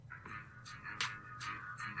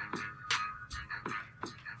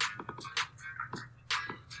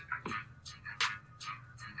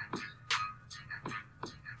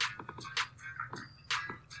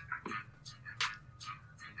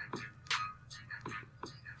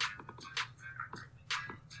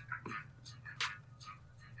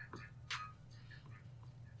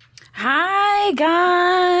Hey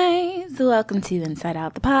guys, welcome to Inside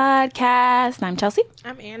Out the podcast. I'm Chelsea.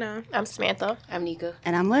 I'm Anna. I'm Samantha. I'm Nika.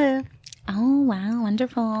 And I'm Liv. Oh wow,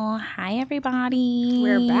 wonderful. Hi everybody.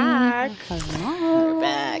 We're back. Hello. We're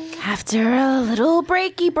back. After a little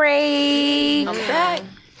breaky break, I'm back.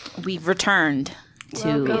 we've returned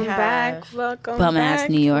to Welcome back. Welcome bum-ass back.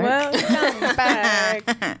 New York. Welcome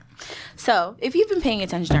back. So, if you've been paying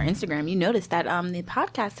attention to our Instagram, you noticed that the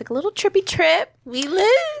podcast took a little trippy trip. We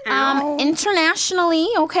live internationally,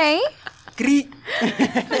 okay?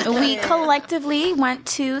 We collectively went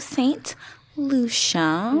to St.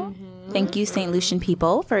 Lucia. Thank you, St. Lucian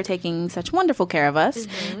people, for taking such wonderful care of us.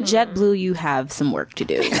 JetBlue, you have some work to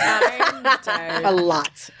do. I'm dead. A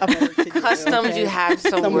lot of work to do. Customs, you have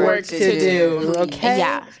some work to do. Okay.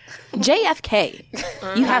 Yeah.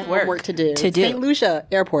 JFK, you have work to do. To do. St. Lucia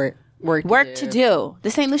Airport. Work to do. The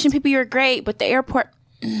St. Lucian people, you're great, but the airport...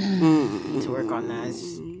 to work on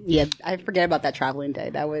that. Yeah, I forget about that traveling day.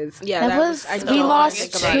 That was... Yeah, That was I we don't lost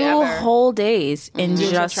think 2 about it ever. whole days in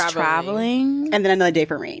just traveling. traveling. And then another day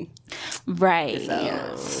for rain. Right.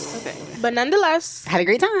 But nonetheless, Had a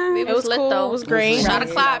great time. It was lit cool. though. It was great. Shot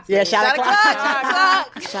o'clock. Yeah, shout out.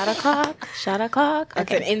 Shot o'clock. Shot o'clock.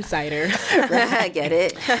 That's an Okay. insider. I get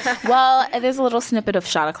it. Well, there's a little snippet of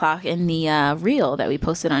shot o'clock in the reel that we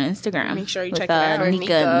posted on Instagram. Make sure you with, check it out. Nika,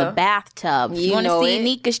 Nika. in the bathtub. You want to know see it.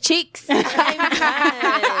 Nika's cheeks?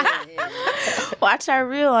 Watch our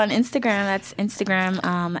reel on Instagram. That's Instagram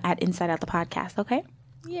at Inside Out the Podcast. Okay.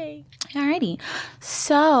 Yay. Alrighty.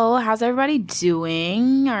 So, how's everybody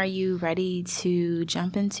doing? Are you ready to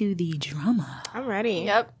jump into the drama? I'm ready.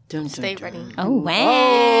 Yep. Dun, dun, Stay dun. ready. Oh, wow.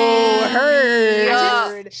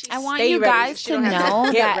 I want Stay you ready. guys She to don't have to know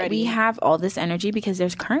get that ready. we have all this energy because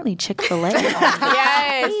there's currently Chick-fil-A on the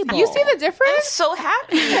Yes. table. You see the difference? I'm so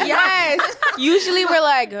happy. Yes. Usually we're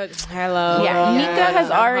like, hello. Yeah, Nika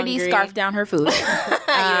has I'm already hungry. scarfed down her food.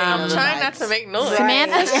 I'm trying not to make noise.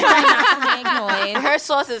 Samantha's trying not to make noise. Her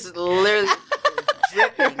sauce is literally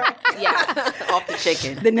dripping Yeah. off the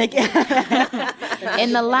chicken. The naked...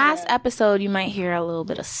 In the last episode, you might hear a little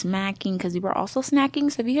bit of smacking because we were also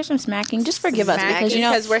snacking. So if you hear some smacking, just forgive us because you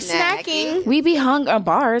know because we're snacking. snacking. we be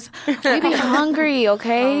bars. We be hungry,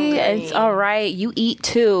 okay? It's all right. You eat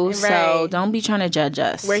too, so Right. don't be trying to judge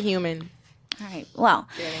us. We're human. All right. Well,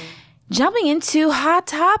 jumping into hot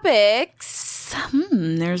topics.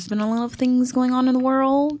 There's been a lot of things going on in the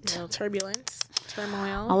world. A little turbulence,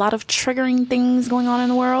 turmoil. A lot of triggering things going on in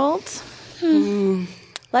the world.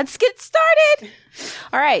 Let's get started.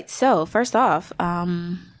 All right. So first off, all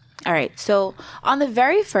right. So on the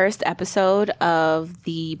very first episode of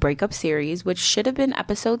the breakup series, which should have been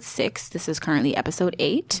episode 6, this is currently episode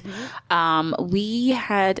 8. We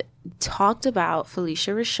had talked about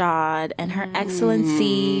Felicia Rashad and her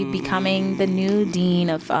excellency becoming the new dean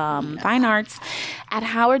of fine arts at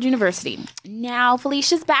Howard University. Now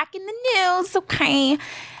Felicia's back in the news, okay?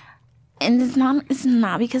 And it's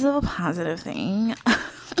not because of a positive thing.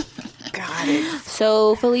 Got it.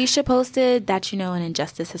 So Felicia posted that, an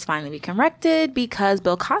injustice has finally been corrected because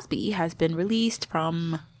Bill Cosby has been released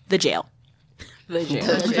from the jail. There's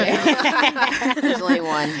only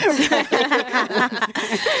one.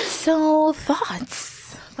 So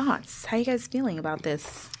thoughts. How you guys feeling about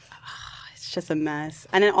this? It's just a mess.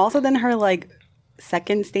 And then her,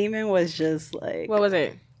 second statement was just, What was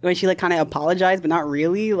it? when she, kind of apologized, but not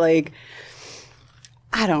really,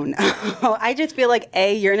 I don't know. I just feel like,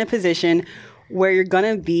 A, you're in a position where you're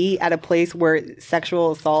going to be at a place where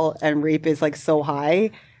sexual assault and rape is, so high.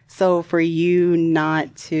 So for you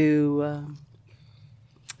not to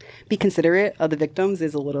be considerate of the victims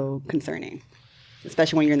is a little concerning,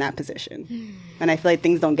 especially when you're in that position. And I feel like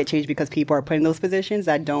things don't get changed because people are put in those positions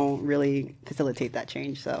that don't really facilitate that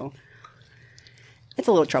change. So it's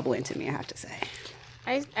a little troubling to me, I have to say.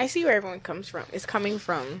 I see where everyone is coming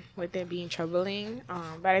from with it being troubling.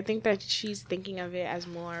 But I think that she's thinking of it as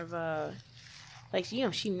more of a,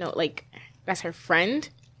 that's her friend.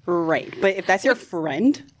 Right. But if that's your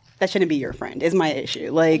friend, that shouldn't be your friend, is my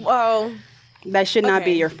issue. Well, That should not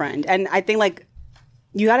be okay. your friend. And I think,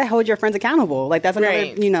 you got to hold your friends accountable. That's another,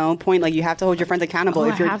 Right. point. You have to hold your friends accountable. Oh,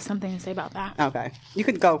 if I you're have something to say about that. Okay. You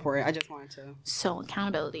could go for it. I just wanted to. So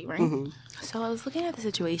accountability, right? So I was looking at the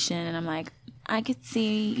situation and I'm like, I could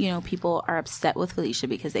see, people are upset with Felicia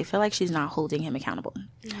because they feel like she's not holding him accountable.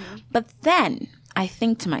 But then I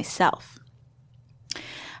think to myself,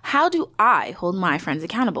 how do I hold my friends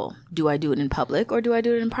accountable? Do I do it in public or do I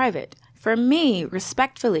do it in private? For me,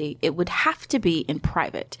 respectfully, it would have to be in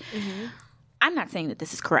private. I'm not saying that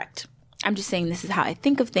this is correct. I'm just saying this is how I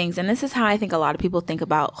think of things. And this is how I think a lot of people think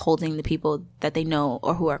about holding the people that they know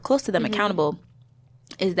or who are close to them accountable,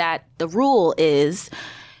 is that the rule is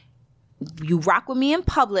you rock with me in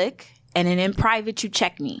public and then in private you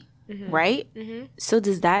check me. Right? So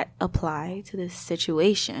does that apply to this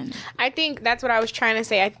situation? I think that's what I was trying to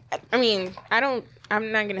say. I mean,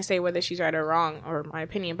 I'm not going to say whether she's right or wrong or my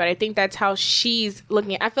opinion, but I think that's how she's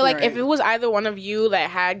looking at it. I feel like if it was either one of you that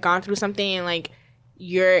had gone through something and like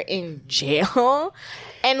you're in jail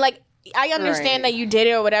and like I understand that you did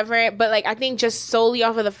it or whatever, but like I think just solely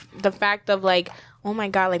off of the fact of like, oh my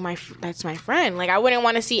God, like that's my friend. Like I wouldn't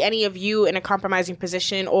want to see any of you in a compromising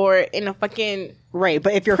position or in a fucking right.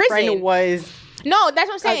 But if your friend was no, that's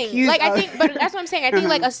what I'm saying. Like I think, but that's what I'm saying. I think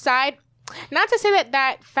like aside, not to say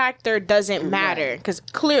that factor doesn't matter because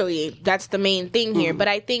clearly that's the main thing here. But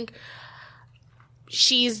I think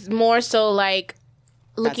she's more so like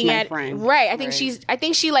looking at friend. Right. I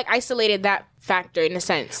think she like isolated that factor in a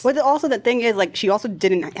sense. But also the thing is, like, she also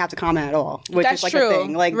didn't have to comment at all, which That's is like true. a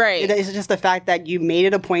thing. Like, it's just the fact that you made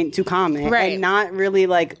it a point to comment and not really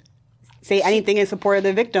like say anything in support of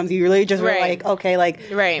the victims. You really just were like, okay, like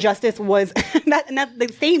justice was that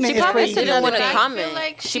the statement. She probably is didn't want to I comment. feel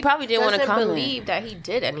like She probably didn't want to doesn't comment. believe that he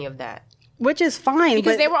did any of that. which is fine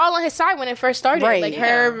because but they were all on his side when it first started. Right. Like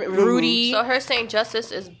her, Rudy. So her saying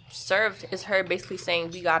justice is served is her basically saying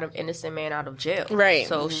we got an innocent man out of jail. Right.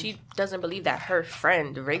 So she doesn't believe that her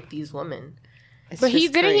friend raped these women. But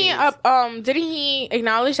didn't he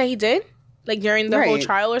acknowledge that he did? Like during the whole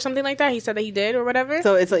trial or something like that? He said that he did or whatever?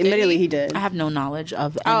 So it's like, admittedly he did. I have no knowledge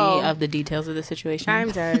of any of the details of the situation. I'm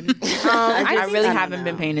dead. I really haven't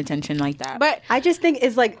been paying attention like that. But I just think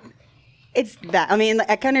it's like, it's that. I mean,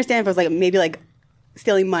 I can understand if it was like maybe like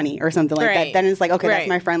stealing money or something like that. Then it's like, okay, that's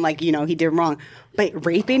my friend. Like, you know, he did wrong. But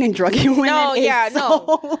raping and drugging women is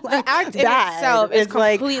so the act in bad. itself is It's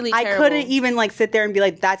like, completely I terrible. couldn't even like sit there and be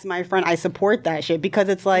like, that's my friend. I support that shit because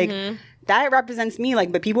it's like, that represents me.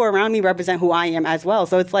 Like, but people around me represent who I am as well.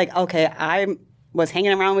 So it's like, okay, I was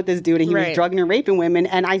hanging around with this dude and he was drugging and raping women.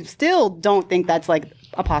 And I still don't think that's like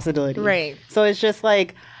a possibility. Right. So it's just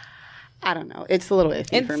like, I don't know. It's a little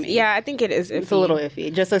iffy for me. Yeah, I think it is iffy. It's a little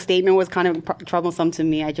iffy. Just a statement was kind of troublesome to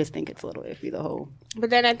me. I just think it's a little iffy, the whole.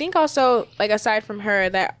 But then I think also, like, aside from her,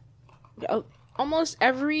 that almost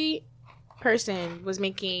every person was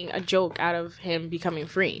making a joke out of him becoming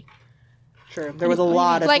free. Sure. There was a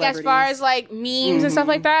lot of like as far as like memes and stuff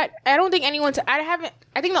like that. I don't think anyone. I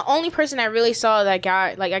think the only person I really saw that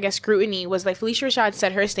got like I guess scrutiny was like Felicia Rashad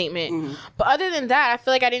said her statement. But other than that, I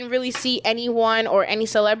feel like I didn't really see anyone or any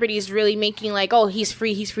celebrities really making like, oh, he's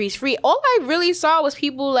free, he's free, he's free. All I really saw was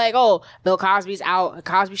people like, oh, Bill Cosby's out, the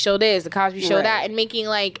Cosby Show this, the Cosby Show that, and making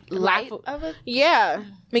like light of it. Yeah.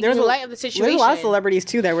 Making light of the situation. There's a lot of celebrities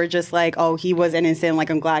too that were just like, oh, he was innocent. Like,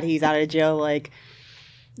 I'm glad he's out of jail. Like,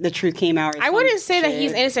 the truth came out. I wouldn't say that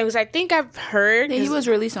he's innocent because I think I've heard he was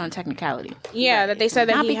released on technicality. Yeah, that they said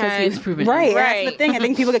that not he because had, he was proven right. Right. That's the thing. I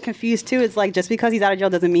think people get confused too. It's like just because he's out of jail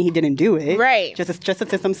doesn't mean he didn't do it. Right. Just the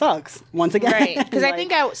system sucks once again. Right. Because like, I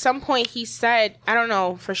think at some point he said, I don't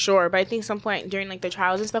know for sure, but I think some point during like the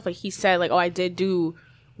trials and stuff, like he said like, oh, I did do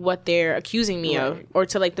what they're accusing me of, or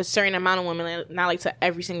to like the certain amount of women, like, not like to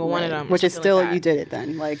every single one of them. Which is still like you did it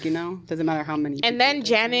then. Like, you know, doesn't matter how many. And then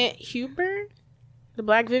Janet Hubert, the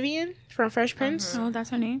Black Vivian from Fresh Prince. Oh, that's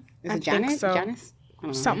her name. Is I it Janet? think so. Janice? I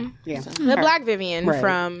don't know. Something. Yeah. The Black Vivian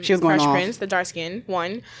from She was going Fresh off. Prince, the dark skin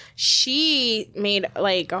one. She made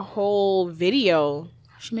like a whole video.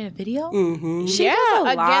 She made a video. She does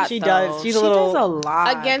a lot. She though. does. She's she a little does a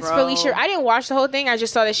lot Against bro. Felicia, I didn't watch the whole thing. I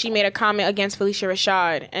just saw that she made a comment against Felicia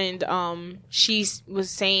Rashad, and she was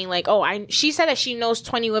saying like, "Oh, she said that she knows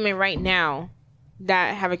 20 women right now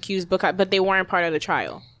that have accused Booker, but they weren't part of the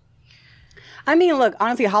trial." I mean, look,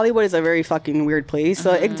 honestly, Hollywood is a very fucking weird place,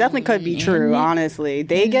 so it definitely could be true. Honestly,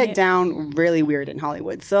 they get down really weird in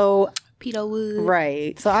Hollywood. So Peter Wood.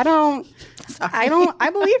 right. So I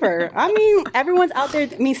believe her. I mean, everyone's out there.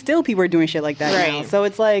 I mean, still people are doing shit like that now. Right. So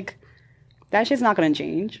it's like that shit's not going to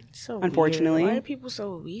change. So unfortunately, weird. Why are people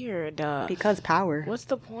so weird? Because power, What's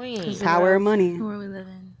the point? power, and money. Where we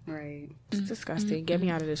living? Right. It's disgusting. Get me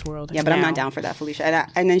out of this world. Yeah, but I'm now. not down for that, Felicia.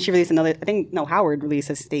 And then she released another. I think Howard released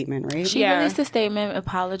a statement, right? She Yeah. released a statement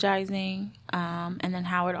apologizing, and then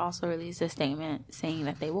Howard also released a statement saying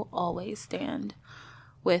that they will always stand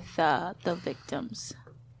with the victims,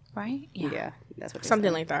 right? Yeah, that's what they Something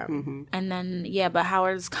said. like that. And then but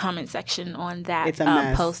Howard's comment section on that It's a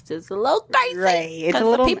mess. post is a little crazy. Right, it's a 'Cause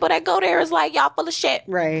little- the people that go there is like y'all full of shit.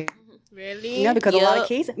 Right. Really? Yeah, because a lot of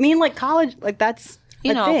cases. I mean, like college, like that's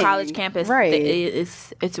You a know, thing. college campus, right?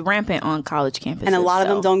 It's rampant on college campuses, And a lot of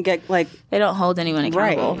them so don't get like They don't hold anyone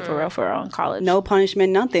accountable Right. for real on college. no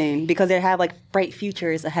punishment, nothing, because they have like bright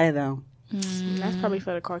futures ahead of them. That's probably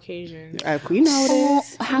for the Caucasian. We know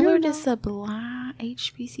this. Howard is a black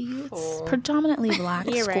HBCU. It's predominantly black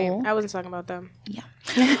You're school. right. I wasn't talking about them. Yeah.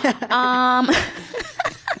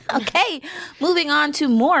 Okay, moving on to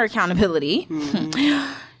more accountability.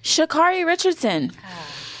 Sha'Carri Richardson.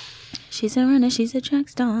 She's a runner. She's a track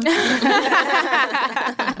star. That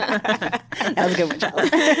was a good one, Charles.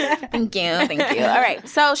 Thank you. All right.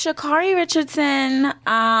 So Sha'Carri Richardson,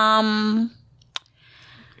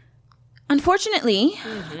 unfortunately,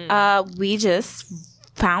 we just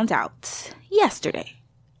found out yesterday,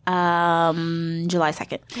 July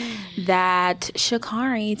 2nd, that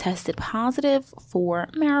Sha'Carri tested positive for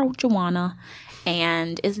marijuana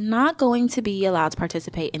and is not going to be allowed to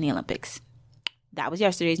participate in the Olympics. That was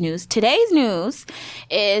yesterday's news. Today's news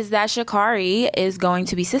is that Sha'Carri is going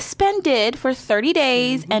to be suspended for 30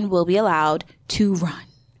 days and will be allowed to run.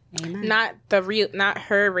 Amen. Not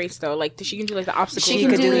her race though. Like she can do like the obstacles. She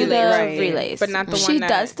can do the relays, but not the one. She that,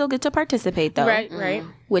 does still get to participate though, right,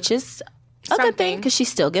 which is a good thing because she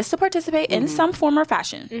still gets to participate in some form or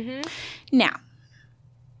fashion. Now,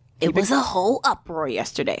 it was a whole uproar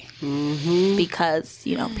yesterday because,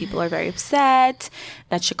 you know, people are very upset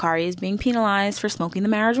that Sha'Carri is being penalized for smoking the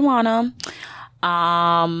marijuana.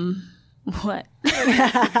 What?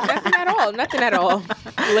 Nothing at all.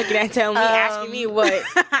 Looking at telling me, asking me what.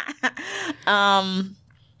 How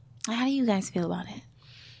do you guys feel about it?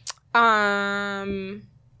 I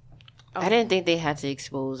didn't think they had to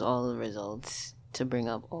expose all the results to bring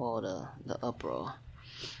up all the uproar.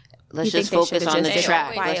 Let's just focus on the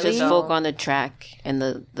track. Let's just focus on the track and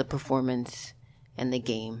the performance and the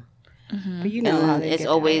game. But you know how it's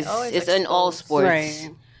always in all sports.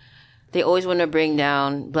 Right. They always want to bring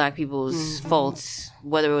down black people's faults,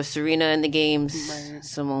 whether it was Serena in the games,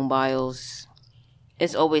 Simone Biles.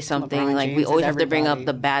 It's always something LeBron like we James always is have to bring up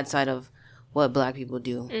everybody. the bad side of what black people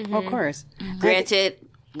do. Of course. Granted,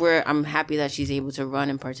 I'm happy that she's able to run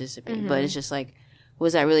and participate, but it's just like,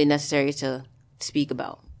 was that really necessary to speak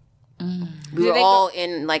about? We were all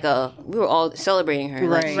celebrating her.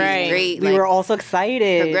 Like, she's great. We were all so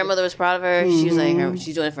excited. Her grandmother was proud of her. She was like,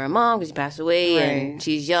 she's doing it for her mom because she passed away, and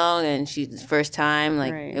she's young, and she's first time.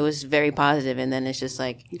 Like, it was very positive, and then it's just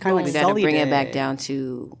like, we got to bring it back down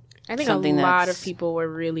to. I think a lot of people were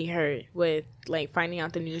really hurt with like finding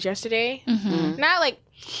out the news yesterday. Not like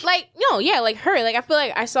her. Like I feel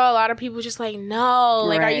like I saw a lot of people just like, no,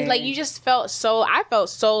 like are you like you just felt so. I felt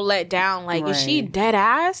so let down. Like is she dead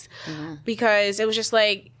ass? Because it was just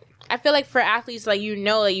like I feel like for athletes, like you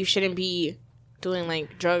know, like you shouldn't be doing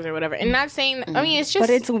like drugs or whatever. And not saying, I mean, it's just, but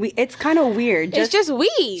it's kind of weird. It's just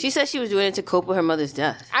weird. She said she was doing it to cope with her mother's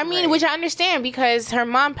death. I mean, which I understand because her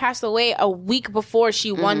mom passed away a week before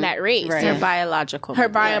she won that race. Right. Her biological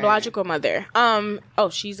mother.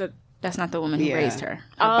 She's a. That's not the woman who raised her. Her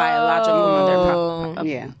biological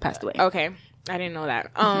mother passed away. Okay. I didn't know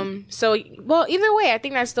that. So, well, either way, I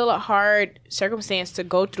think that's still a hard circumstance to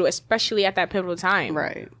go through, especially at that pivotal time.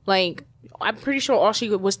 Right. Like, I'm pretty sure all she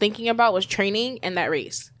was thinking about was training and that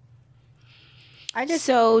race.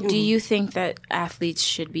 So, do you think that athletes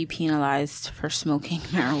should be penalized for smoking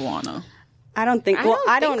marijuana? I don't think.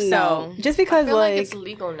 I don't know. Just because, I feel like it's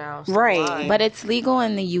legal now. So right. why? But it's legal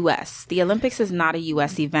in the U.S. The Olympics is not a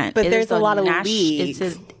U.S. event. But there's a lot of leagues.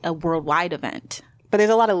 It's a worldwide event. But there's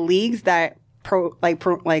a lot of leagues that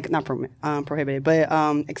not prohibited, but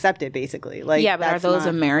accepted basically. Like yeah, but are those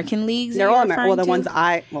American leagues? They're all American. Well, the to? ones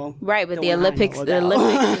right, but the Olympics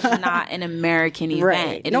is not an American event.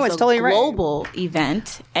 Right. It no, is it's totally a global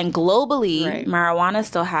event, and globally, marijuana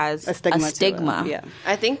still has a stigma. Yeah,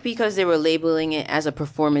 I think because they were labeling it as a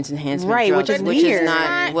performance enhancement right, drug, which is weird. Is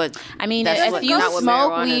not what. I mean, if you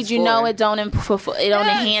smoke weed, you know it don't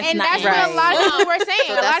enhance. And that's what a lot of people were saying.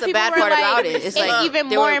 So a lot that's of the people bad were part like, about it. It's like even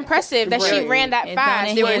more impressive that she ran that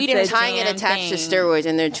fast. They were We didn't tying it attached to steroids,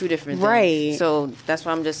 and they're two different things. Right. So that's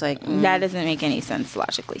why I'm just like, that doesn't make any sense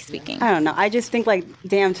logically speaking. I don't know. I just think like,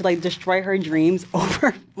 damn, to like destroy her dreams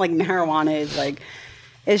over like marijuana is like,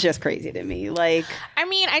 it's just crazy to me. Like, I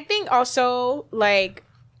mean, I think also like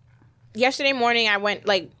yesterday morning I went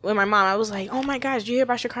like with my mom. I was like, oh my gosh, did you hear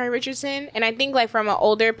about Sha'Carri Richardson? And I think like from an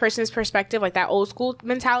older person's perspective, like that old school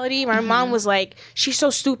mentality, my mom was like, she's so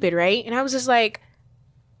stupid, right? And I was just like,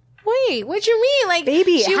 wait, what you mean? Like,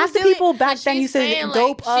 baby, half the people back then used to saying,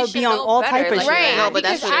 dope like, be on all better. type of Like, shit. right? No, but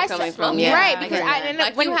that's because where they're coming from. Yeah. Right, because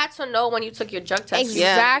you had to know when you took your drug test.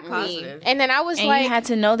 Exactly. And then I was And like, you had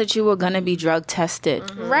to know that you were gonna be drug tested.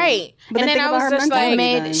 right. But and then then think I about was her just mentality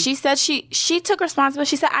like, then. She said she took responsibility.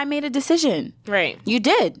 She said, I made a decision. right. You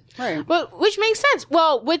did. Right. But which makes sense.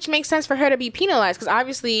 Well, which makes sense for her to be penalized because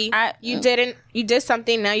obviously you did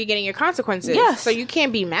something. Now you're getting your consequences. Yes. So you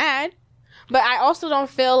can't be mad. But I also don't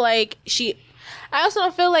feel like it's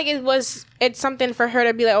something for her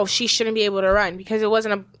to be like, oh, she shouldn't be able to run, because it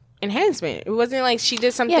wasn't an enhancement. It wasn't like she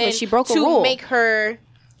did something but she broke a to rule. make her.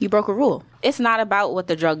 You broke a rule. It's not about what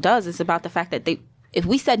the drug does. It's about the fact that if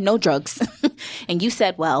we said no drugs and you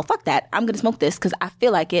said, well, fuck that, I'm going to smoke this because I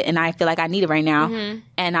feel like it and I feel like I need it right now,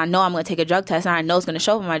 and I know I'm going to take a drug test and I know it's going to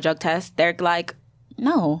show up in my drug test, they're like,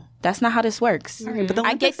 no, that's not how this works. Right, but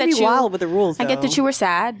I get that you wild with the rules. I get that you were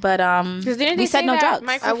sad, but we said no drugs.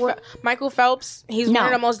 Michael Phelps, he's one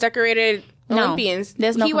of the most decorated Olympians.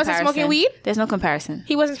 There's no he comparison. wasn't smoking weed? There's no comparison.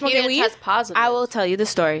 He wasn't smoking weed? Test positive. I will tell you the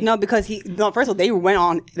story. No, because first of all, they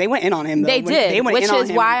went in on him. Though. They did, which is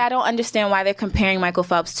him. why I don't understand why they're comparing Michael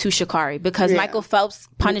Phelps to Sha'Carri, because Michael Phelps'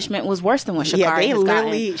 punishment was worse than what Sha'Carri has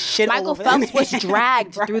literally gotten. shit all Michael over Phelps them. was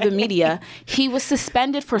dragged through the media. He was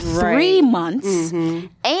suspended for 3 months,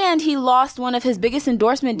 and he lost one of his biggest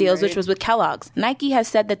endorsement deals, which was with Kellogg's. Nike has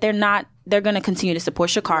said that they're going to continue to support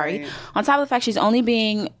Sha'Carri. On top of the fact she's only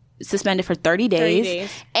being suspended for 30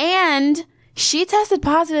 days. And she tested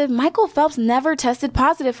positive. Michael Phelps never tested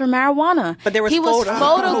positive for marijuana. But there was he was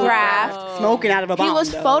photographed smoking out of a bong. He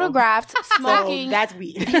was photographed smoking. So that's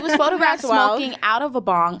weed. He was photographed smoking out of a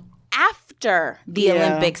bong after the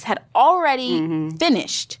Olympics had already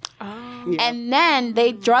finished. And then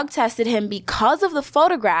they drug tested him because of the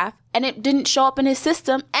photograph, and it didn't show up in his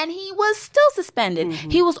system, and he was still suspended.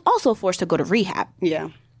 He was also forced to go to rehab. Yeah.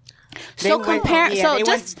 So for everybody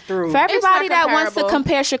that wants to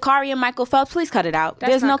compare Sha'Carri and Michael Phelps, please cut it out.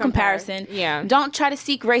 There's no comparison. Yeah. Don't try to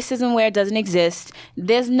seek racism where it doesn't exist.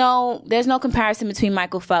 There's no comparison between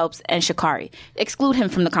Michael Phelps and Sha'Carri. Exclude him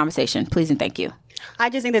from the conversation, please and thank you.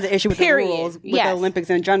 I just think there's an issue with the rules, with the Olympics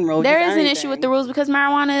in general. There is an issue with the rules because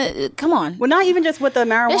marijuana, come on. Well, not even just with the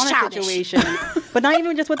marijuana situation, but not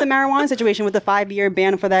even just with the marijuana situation, with the 5-year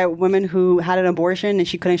ban for that woman who had an abortion and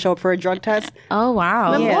she couldn't show up for a drug test. Oh,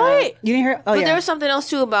 wow. Yeah. What? You didn't hear? Oh, but yeah. there was something else,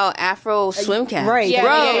 too, about Afro swim caps. Right. Yeah,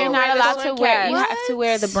 Bro, you're you're not allowed to wear. You What? have to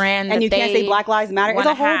wear the brand and that you can't say Black Lives Matter. It's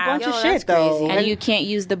a whole bunch of shit, though. And you can't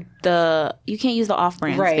use the off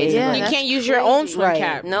brands, Right. basically. Yeah, You that's can't use your own swim Right.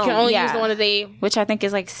 cap. No. You can only Yeah. use the one that they... Which I think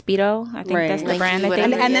is like Speedo. I think that's the Nike, brand that they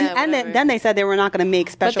whatever. use. And then they said they were not going to make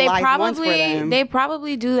But they specialized ones for them.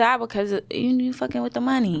 probably do that because you fucking with the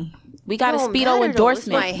money. We got a Don't Speedo matter, though.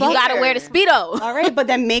 endorsement. It's You my got to hair. wear the Speedo. All right, but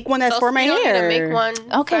then make one that's for my Speedo need to hair. Make one.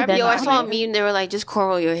 Okay, then. Yo, I saw a meme. They were like, just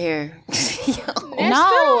cornrow your hair.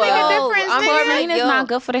 No, make a difference, nigga. chlorine is not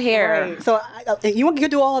good for the hair. Right. So you can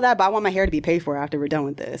do all of that, but I want my hair to be paid for after we're done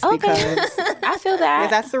with this. Okay, Because I feel that.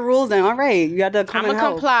 if that's the rules, then all right, you got to come I'm and going to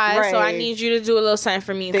help. comply, Right. so I need you to do a little something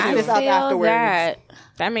for me. Figure too. this out feel afterwards. that.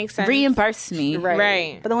 That makes sense. Reimburse me.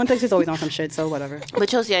 Right. But the Olympics is always on some shit, so whatever. But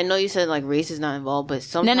Chelsea, I know you said like race is not involved, but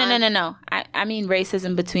sometimes... No. I mean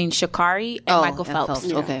racism between Sha'Carri and Michael and Phelps.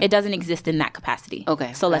 Phelps, okay. It doesn't exist in that capacity.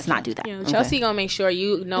 Okay, So let's not do that. You know, Chelsea going to make sure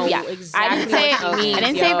you know exactly I didn't say what she means. I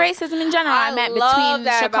didn't say racism in general. I meant love between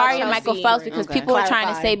that about Sha'Carri and Michael Chelsea. Phelps because Okay. people are trying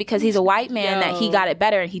to Clarify. say because he's a white man that he got it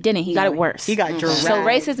better and he didn't. He got it worse. He got dragged. So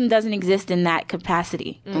racism doesn't exist in that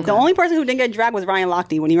capacity. The only person who didn't get dragged was Ryan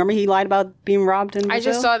Lochte. When you remember he lied about being robbed in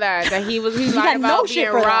Brazil? I just saw that he lied got about no being shit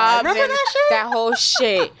for that. robbed Remember and that shit? that whole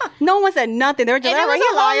shit. No one said nothing. They were just And it like, was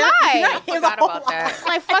 "He a whole liar." lie. It was a Forgot whole about lie. that.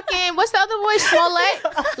 Like fucking, what's the other boy,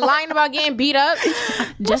 Smollett, lying about getting beat up?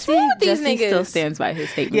 Jesse, wrong with these Jesse niggas? still stands by his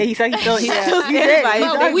statement. Yeah, he said he still still he stands did. by He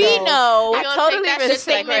his does, But we though. know We don't take that shit this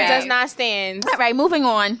statement like does that. not stand. All right, moving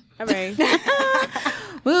on. All right.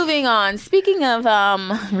 Moving on. Speaking of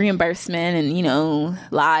reimbursement and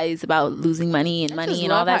lies about losing money and money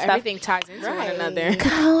and all that stuff. Everything ties into one another.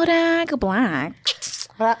 Kodak Black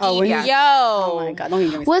When Yo. he- oh my god, don't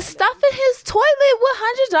even get me was stuffing his toilet with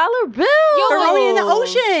 $100 bills. throwing it in the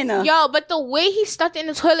ocean. Yo, but the way he stuffed it in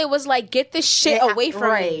the toilet was like, get this shit Yeah, away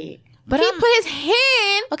from me. But He I'm- put his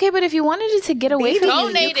hand. Okay, but if you wanted it to get away from you, you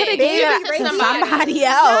Donate could have it. gave Give it it to to somebody somebody.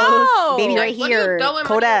 else. No. Baby right What are you here, throwing money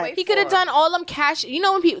Kodak. away He could have for? done all them cash. You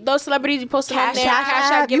know when people, those celebrities post them on Cash there, App.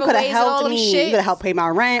 cash out You could have giveaways and all helped them me. shit. You could have helped pay my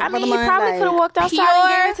rent. I for mean, the he month. probably could have walked outside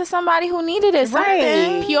and gave it to somebody who needed it.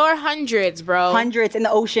 Something. Pure hundreds, bro. hundreds in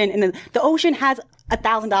the ocean, and the ocean has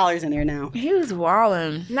 $1,000 in there now. He was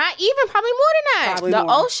wilding. Not even, probably more than that. Probably The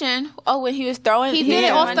more. ocean. Oh, when he was throwing, He did it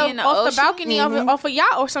threw off money in the off the ocean? balcony off a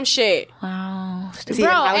yacht or some shit. Wow. See,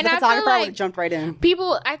 Bro, if I was and a I feel photographer, I would like- have jumped right in.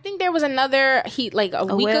 People, I think there was another like a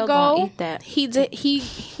week whale ago. gonna eat that.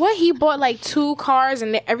 He bought like 2 cars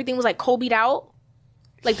and everything was like Kobe'd out.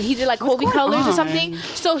 Like he did like Kobe going colors or on? something.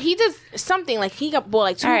 So he did something like he bought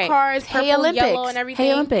like 2 All right. cars, purple, Hey, Olympics. yellow, and everything.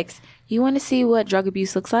 Hey, Olympics. You want to see what drug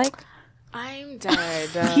abuse looks like? I'm dead.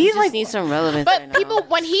 He's like needs some relevance. But right people, now.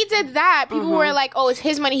 when he did that, people were like, "Oh, it's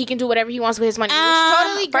his money. He can do whatever he wants with his money."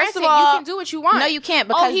 Totally, first granted, of all, you can do what you want. No, you can't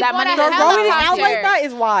because he that bought money a goes Throwing it out helicopter. like that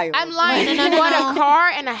is wild. I'm lying. He bought a car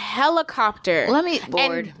and a helicopter. Let me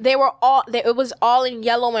And they were all. It was all in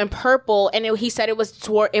yellow and purple, and he said it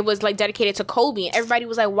was like dedicated to Kobe. And everybody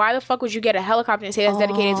was like, "Why the fuck would you get a helicopter and say that's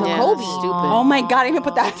dedicated to Kobe?" Stupid. Oh my god, I didn't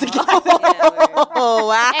put that together. Oh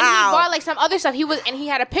wow! And he bought like some other stuff. He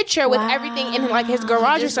had a picture with everything in like his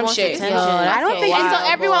garage or some shit. I don't think- And so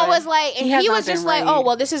everyone was like, and has he not was just been like, right. "Oh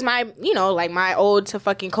well, this is my, like my ode to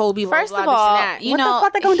fucking Kobe." First blah, of blah, all, this and that. you What the know,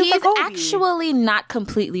 fuck they gonna do for he's Kobe? actually not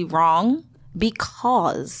completely wrong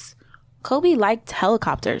because Kobe liked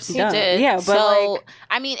helicopters. He did. Yeah, but so like,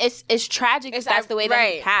 I mean, it's tragic if that's the way that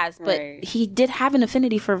he right. passed, but Right. he did have an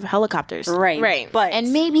affinity for helicopters, Right. But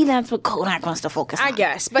And maybe that's what Kodak wants to focus on. I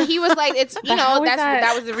guess, but he was like, "It's how is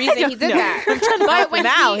that was the reason he did that." But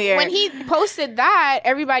when he posted that,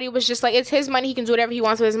 everybody was just like, "It's his money. He can do whatever he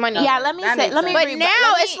wants with his money." Yeah, let me That say. makes Let me. sense. But rebut- now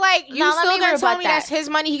let me- it's like you no, let still me gonna tell rebut me that. that's his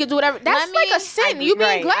money. He can do whatever. That's Let like me- a sin. I You being agree.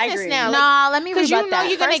 Right, I gluttonous agree. now. Nah, let me rebut you know that.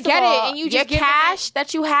 you're gonna First of get all, it, and you your just give cash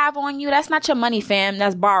that you have on you. That's not your money, fam.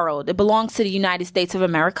 That's borrowed. It belongs to the United States of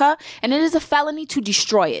America, and it is a felony to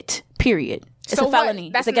destroy it. Period. It's So a what?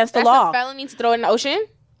 felony. It's against the that's law. a felony to throw it in the ocean.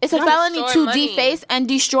 It's a felony destroy to money. deface and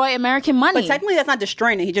destroy American money. but technically that's not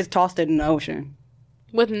destroying it. He just tossed it in the ocean.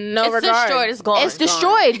 With no It's regard. destroyed. It's gone. it's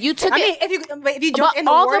destroyed. You took I it. mean, if you jumped But in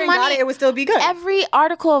the all water the and got money- it, it would still be good. Every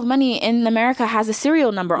article of money in America has a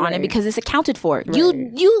serial number on it Right. because it's accounted for. You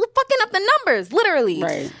fucking up the numbers, literally.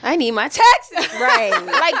 Right. I need my taxes. Right.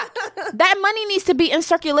 Like that money needs to be in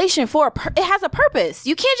circulation for it has a purpose.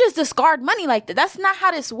 You can't just discard money like that. That's not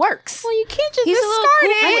how this works. Well, you can't just He's a little discard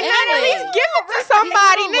cool it. At anyway. least give it to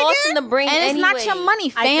somebody, He's a little lost in nigga. the brain And it's not anyway. your money,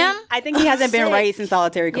 fam. I think he hasn't been Sick. right since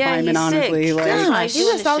solitary Yeah, confinement, he's honestly. sick. Like, Gosh. He's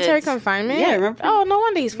in solitary confinement. Yeah, remember? Oh, no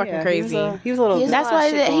wonder he's fucking yeah, crazy. He was a little. That's a lot why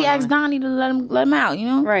of shit he going asked on. Donnie to let him out, you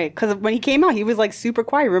know? Right, because when he came out, he was like super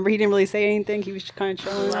quiet. Remember, he didn't really say anything. He was kind of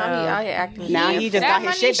chilling. Out here acting. Now he just got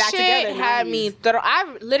That his shit back money together. Now had he's- me.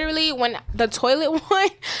 I literally, when the toilet one,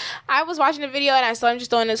 I was watching the video and I saw him just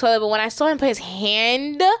throwing in the toilet. But when I saw him put his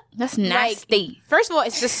hand, That's like, nasty. first of all,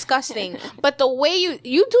 it's disgusting. But the way you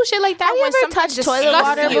do shit like that, Have you when ever something touched toilet disgusts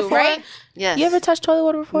water you, before? right? Yes. You ever touched toilet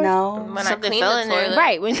water before? No. When I Something clean fell the in there. toilet.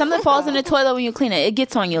 Right. When something falls in the toilet when you clean it, it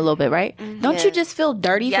gets on you a little bit, right? Don't you Yeah. just feel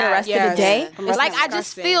dirty for the Yes, rest of yes. the day? It's Like I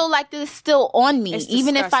just disgusting. feel like this is still on me, It's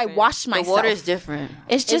even if I disgusting. wash The myself. water is different.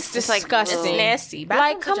 It's just It's like disgusting. It's nasty. Like,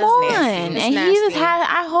 Bathrooms come are on. just nasty. And It's he nasty. just had,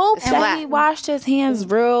 I hope that black. he washed his hands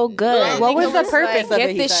real good. What was Nigga the purpose of like, it? Get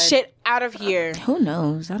he this said? shit out of here. Who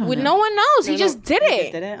knows? I don't know. No one knows. He just did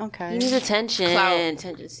it. Did it? Okay. He needs attention. Clout.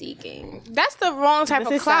 Attention seeking. That's the wrong type This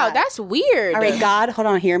of is cloud. sad. That's weird. All right, God, hold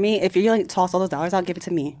on, hear me. If you like toss all those dollars, I'll give it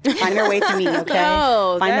to me. Find their way to me, okay?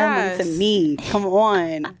 No, Find their way to that's- me. Come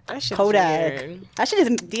on, That shit's Kodak. weird. I should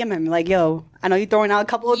just DM him like, yo, I know you're throwing out a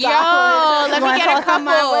couple of Yo, dollars. let You me wanna get a toss some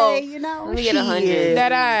my couple. way, you know, Let me get 100. Shit.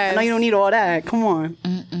 That ass. I know you don't need all that. Come on.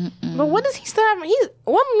 But what does he still have?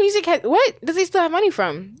 What music? What does he still have money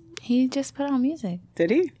from? He just put on music.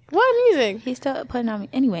 Did he? What music? He's still putting on.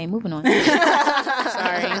 Anyway, moving on.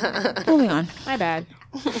 Sorry, Moving on. my bad.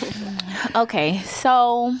 Okay,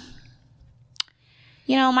 so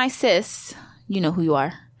you know my sis, you know who you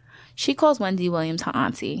are. She calls Wendy Williams her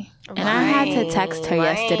auntie, and I had to text her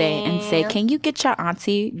yesterday and say, "Can you get your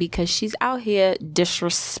auntie because she's out here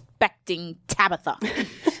disrespecting Tabitha."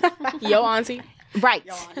 Yo, auntie. Right.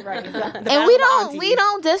 And we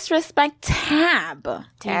don't disrespect Tab.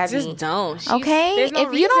 Tabby. Just don't. Okay? There's no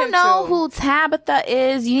if you don't reason know to. who Tabitha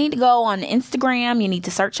is, you need to go on Instagram. You need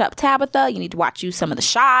to search up Tabitha. You need to watch you some of the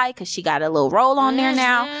Shy because she got a little roll on there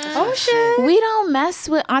now. Oh shit. We don't mess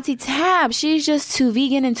with Auntie Tab. She's just too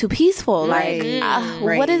vegan and too peaceful. Like,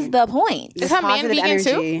 Right. what is the point? Is her man Positive vegan too?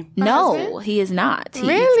 energy. No, he is not. He eats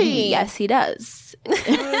Really? meat. Yes, he does.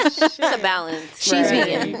 It's a balance. She's Right.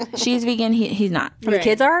 vegan. She's vegan. He's not. The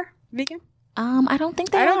kids are vegan? I don't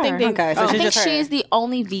think they I don't are. think they- Okay, so I she's think just her. she's the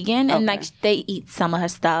only vegan, and like they eat some of her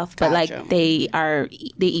stuff, but Gotcha. like they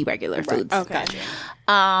eat regular foods. Okay.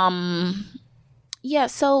 Yeah.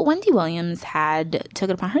 So Wendy Williams took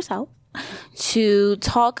it upon herself to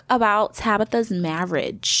talk about Tabitha's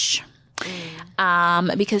marriage.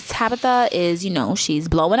 Because Tabitha is, she's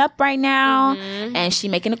blowing up right now and she's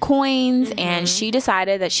making the coins, and she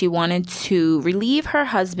decided that she wanted to relieve her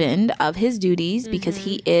husband of his duties because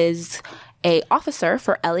he is a officer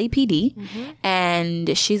for LAPD,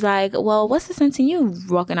 and she's like, well, what's the sense in you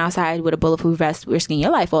walking outside with a bulletproof vest, risking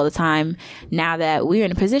your life all the time, now that we're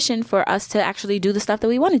in a position for us to actually do the stuff that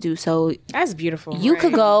we want to do? So that's beautiful. You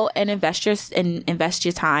could go and invest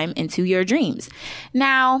your time into your dreams.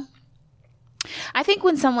 Now, I think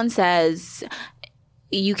when someone says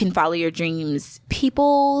you can follow your dreams,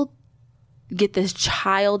 people get this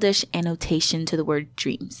childish annotation to the word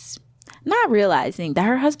dreams, not realizing that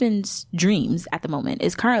her husband's dreams at the moment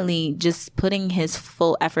is currently just putting his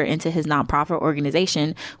full effort into his nonprofit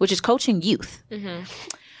organization, which is coaching youth.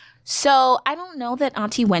 So I don't know that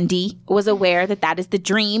Auntie Wendy was aware that that is the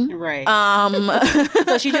dream. Right.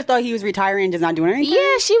 So she just thought he was retiring and just not doing anything?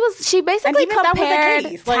 Yeah, she basically compared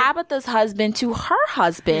case, Tabitha's husband to her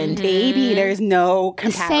husband. Baby, there's no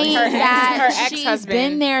comparison. Saying that her she's ex-husband.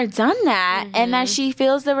 been there, done that, and that she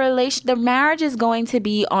feels the marriage is going to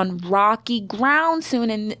be on rocky ground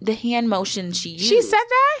soon, and the hand motion she used. She said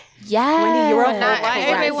that? Yeah. Wendy, you're a Not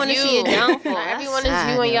everyone to see it downfall. Not everyone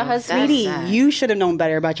is you and your husband. Sweetie, you should have known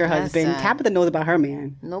better about your husband. sad. Tabitha knows about her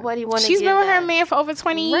man. Nobody want to. She's been with her man for over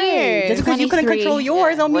 20 years. Just because you couldn't 23. control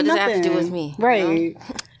yours don't What mean does that nothing. have to do with me? Right.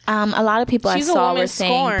 A lot of people She's a I saw woman were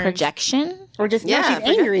saying scorned. projection. Or just, she's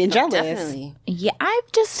angry and jealous. Definitely. Yeah, I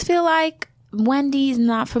just feel like Wendy's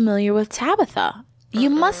not familiar with Tabitha. You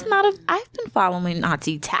must not have. I've been following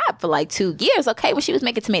Auntie Tab for like 2 years, okay, when she was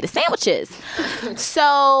making tomato sandwiches.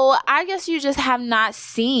 So I guess you just have not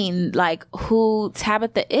seen like who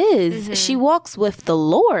Tabitha is. She walks with the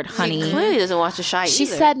Lord, honey. She clearly doesn't watch the shy She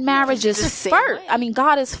either. said marriage is the same first. way. I mean,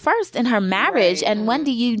 God is first in her marriage. And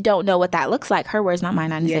Wendy, you don't know what that looks like. Her words, not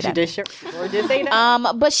mine. I didn't Yeah, say she that. did. Or did say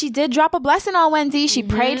that? But she did drop a blessing on Wendy. She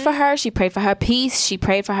prayed for her. She prayed for her peace. She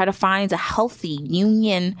prayed for her to find a healthy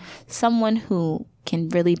union, someone who can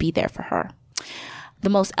really be there for her. The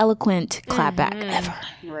most eloquent clapback ever.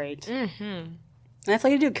 Right. That's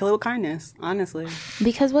all you do. Kill it with kindness, honestly.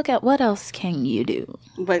 Because what else can you do?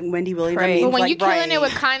 But Wendy Williams, Pray. I mean, But when like, you're killing right. it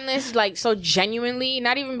with kindness, like so genuinely,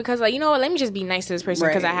 not even because like, you know what, let me just be nice to this person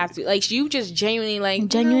because I Right. have to. Like you just genuinely like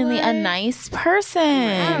Genuinely you know a what? nice person.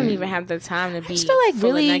 I don't even have the time to be I just feel like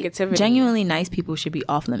full really of negativity. genuinely nice people should be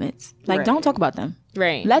off limits. Like, Right. don't talk about them.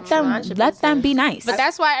 Right. Let them be nice. But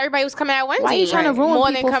that's why everybody was coming at Wendy. Why are you trying to ruin more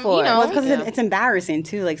people than for you it? know? Well, it's because it's embarrassing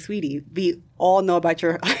too. Like, sweetie, we all know about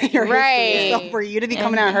your Right. history. So for you to be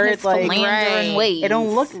coming at her, it's like philandering Right. ways. it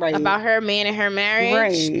don't look right about her man and her marriage.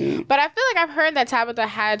 Right. But I feel like I've heard that Tabitha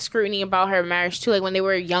had scrutiny about her marriage too. Like when they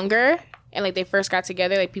were younger and like they first got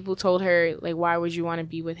together, like people told her like, why would you want to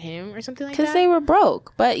be with him or something like that? because they were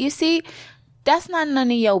broke. But you see, that's not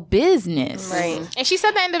none of your business. Right. And she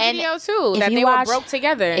said that in the And video too, if that you they watch- were broke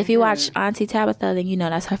together. If you watch Auntie Tabitha, then you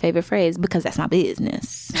know that's her favorite phrase, because that's my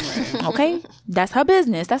business. Okay? That's her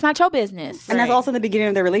business. That's not your business. And that's also the beginning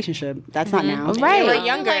of their relationship. That's not now. Right. They were Like,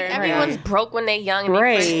 younger. Like everyone's broke when they're young and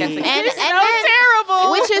Right. they first get together. And It's so then-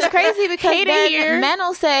 terrible. Which is crazy because Hate it then here. men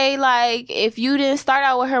will say, like, if you didn't start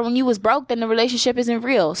out with her when you was broke, then the relationship isn't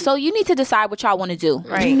real. So you need to decide what y'all want to do.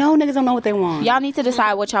 You know, niggas don't know what they want. Y'all need to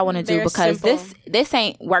decide what y'all want to do, They're because simple. this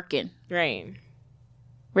ain't working. Right.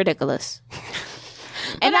 Ridiculous.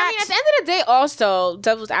 And I mean, at the end of the day, also,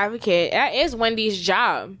 devil's advocate, that is Wendy's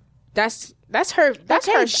job. That's her. That's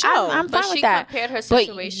her show. I'm But fine with she that. compared her But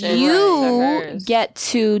situation to you hers. get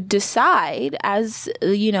to decide, as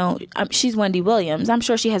you know, she's Wendy Williams. I'm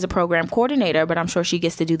sure she has a program coordinator, but I'm sure she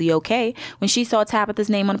gets to do the okay. When she saw Tabitha's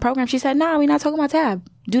name on the program, she said, "Nah, we're not talking about Tab.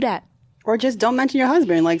 Do that." Or just don't mention your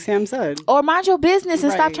husband, like Sam said. Or mind your business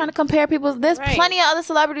and stop Right. trying to compare people. There's Right. plenty of other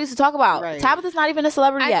celebrities to talk about. Right. Tabitha's not even a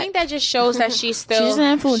celebrity I yet. think that just shows that she's still. She's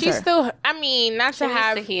an influencer. She's still. I mean, not to She needs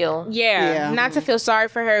have to heal. Yeah, Yeah. not to feel sorry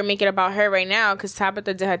for her and make it about her right now because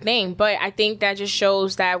Tabitha did her thing. But I think that just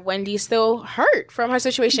shows that Wendy's still hurt from her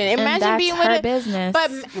situation. Imagine that's being her with business.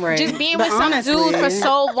 but Right. just being But with some honestly- dude for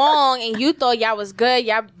so long and you thought y'all was good.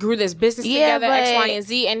 Y'all grew this business Yeah, together, but X, Y, and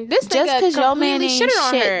Z. And this just nigga because your man completely ain't shitted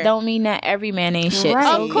on shit her. don't mean that every man ain't shit. Right.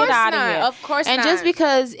 So Of course get out not. of here. Of course and not. just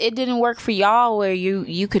because it didn't work for y'all, where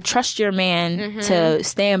you could trust your man to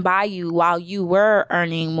stand by you while you were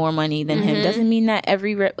earning more money than him, doesn't mean that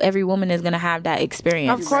every woman is gonna have that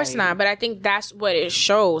experience. Of course not. But I think that's what it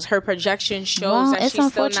shows. Her projection shows Well, that it's she's still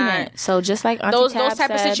unfortunate. not. So just like Auntie Those Tab type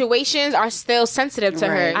of said, situations are still sensitive to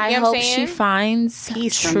her. Right. You I know hope what I'm saying? she finds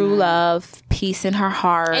Peace from true that. love, peace in her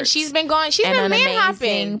heart, And she's been going. She's and been an man amazing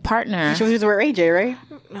hopping. partner. She was with AJ, right?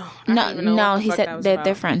 No, he said they're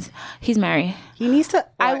different. He's married. He needs to.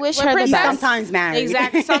 I wish Well, her the pretty best. Sometimes married.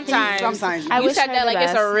 Exactly. Sometimes. Sometimes. I You wish said her that the like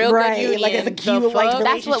it's best. a real Right, good union. like it's a The cute, like, fuck?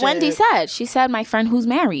 That's what Wendy relationship. said. She said, "My friend who's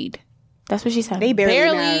married." That's what she said. They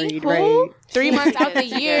barely married, right? 3 months out the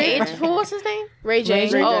year. Who was his name? Ray J.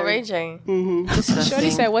 Ray J. Shorty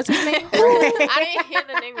said, "What's his name?" I didn't hear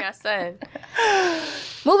the name I said.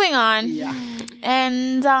 Moving on. Yeah.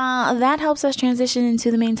 And that helps us transition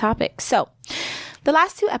into the main topic. So, the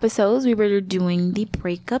last 2 episodes, we were doing the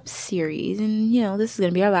breakup series. And, this is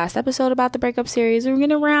going to be our last episode about the breakup series. And we're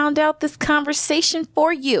going to round out this conversation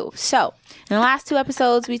for you. So, in the last 2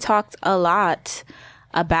 episodes, we talked a lot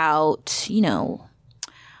about,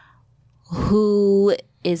 who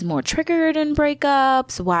is more triggered in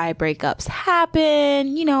breakups, why breakups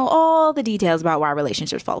happen, all the details about why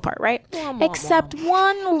relationships fall apart, right? Except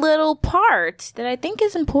one little part that I think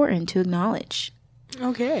is important to acknowledge.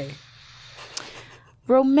 Okay.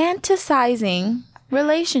 Romanticizing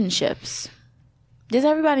relationships. Does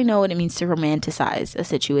everybody know what it means to romanticize a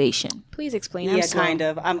situation? Please explain. Yeah, kind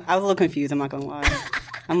of. I was a little confused. I'm not going to lie.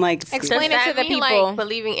 I'm like, explain it to the people. Like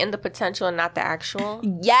believing in the potential and not the actual?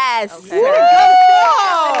 Yes. Okay.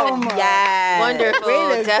 Yes. Wonderful.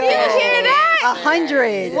 Definitely. Hear that?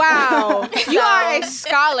 100. Wow. You are a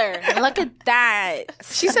scholar. Look at that.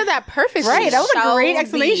 She said that perfectly. Right. That was a great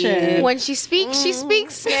explanation. When she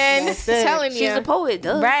speaks, man. Telling you. She's a poet,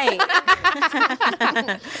 duh. Right.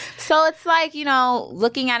 So it's like,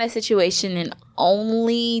 looking at a situation and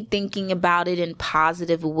only thinking about it in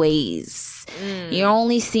positive ways. You're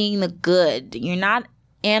only seeing the good. You're not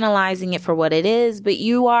analyzing it for what it is, but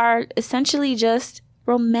you are essentially just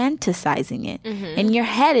romanticizing it. In your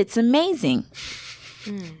head, it's amazing.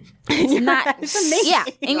 It's not. It's amazing. Yeah,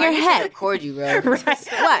 in your head. Record you, bro.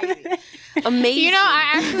 What? Amazing.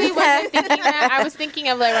 I actually wasn't thinking that. I was thinking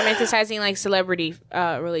of like romanticizing like celebrity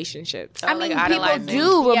relationships. I mean, like people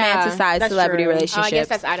do romanticize celebrity relationships. I guess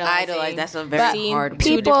that's idolizing. Idolize. That's a very hard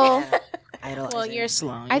people. Well, you're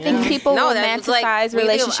slow. I think people romanticize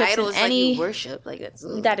relationships idols, in any like you worship. Like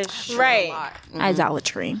that is right.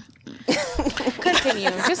 Idolatry. Continue.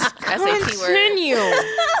 Just continue.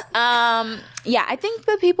 Yeah, I think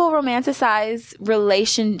that people romanticize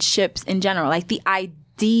relationships in general, like the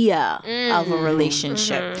idea of a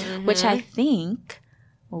relationship, which I think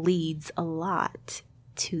leads a lot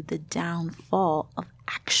to the downfall of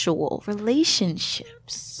actual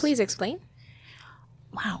relationships. Please explain.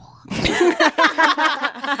 Wow.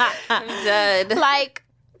 I'm dead. Like,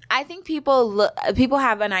 I think people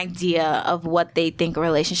have an idea of what they think a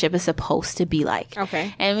relationship is supposed to be like.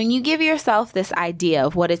 Okay. And when you give yourself this idea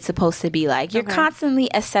of what it's supposed to be like, you're constantly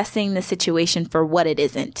assessing the situation for what it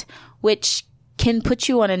isn't, which can put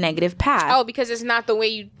you on a negative path. Oh, because it's not the way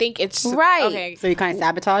you think it's right. Okay. So you kind of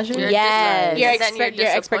sabotage it? Yes. Your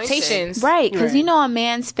expectations. Right. Because a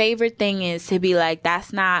man's favorite thing is to be like,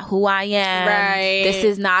 that's not who I am. Right. This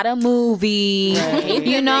is not a movie. Right.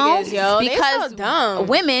 Because they're so dumb.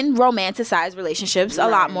 Women romanticize relationships a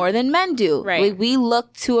lot more than men do. Right. We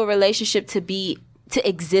look to a relationship to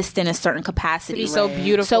exist in a certain capacity. To be so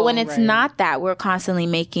beautiful. So when it's not that, we're constantly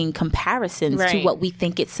making comparisons to what we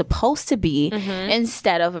think it's supposed to be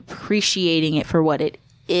instead of appreciating it for what it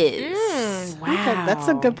is. Wow. Okay, that's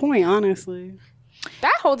a good point, honestly.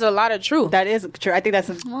 That holds a lot of truth. That is true. I think that's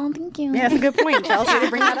well, thank you. Yeah, that's a good point, Chelsea, to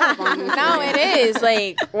bring that up. No, it is.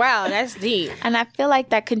 Like, wow, that's deep. And I feel like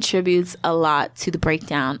that contributes a lot to the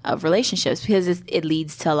breakdown of relationships because it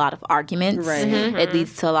leads to a lot of arguments. Right. It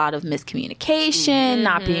leads to a lot of miscommunication,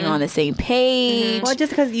 not being on the same page. Well,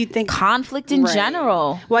 just because you think conflict in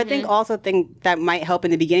general. Well, I think that might help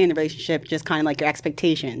in the beginning of the relationship, just kind of like your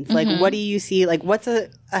expectations. Like, what do you see? Like, what's a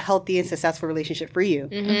healthy and successful relationship for you?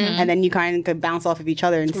 And then you kind of could bounce off of each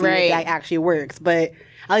other and see if that actually works. But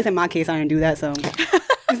at least in my case, I didn't do that. So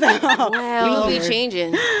People be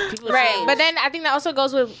changing. Right. But then I think that also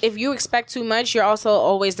goes with if you expect too much, you're also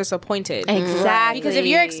always disappointed. Exactly. Because if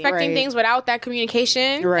you're expecting things without that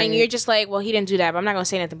communication and you're just like, well, he didn't do that, but I'm not going to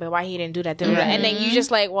say nothing, but why he didn't do that? And then you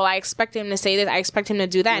just like, well, I expect him to say this, I expect him to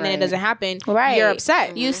do that, and then it doesn't happen. Right. You're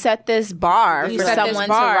upset. You set this bar for someone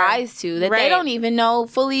to rise to that they don't even know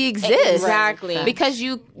fully exists. Exactly. Because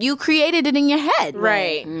you created it in your head.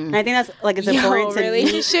 Right. I think that's like it's important to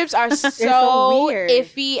relationships are so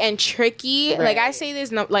iffy and tricky. Like I say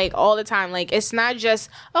this like all the time. Like it's not just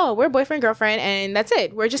we're boyfriend girlfriend and that's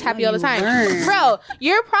it. We're just happy all the time. Bro,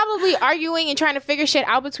 you're probably arguing and trying to figure shit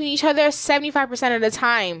out between each other 75% of the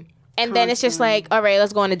time, and then it's just like, all right,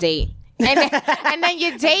 let's go on a date. And then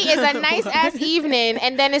your date is a nice ass evening,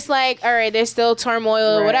 and then it's like, all right, there's still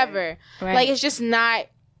turmoil or whatever. Like it's just not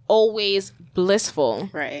always blissful.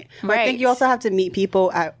 Right. But I think you also have to meet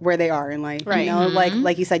people at where they are in life. You know,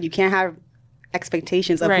 like you said, you can't have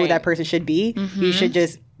expectations of who that person should be. You should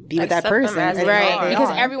just be with that person. Right.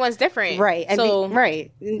 Because everyone's different. Right.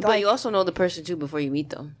 And but you also know the person too before you meet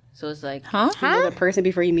them. So it's like, You know the person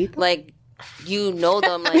before you meet them? like, you know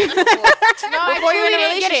them, like, before you're in a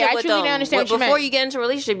relationship with them. didn't understand what you before meant. you get into a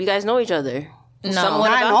relationship, you guys know each other. No. Somewhat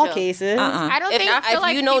Not in about all you. cases. I don't think. I feel If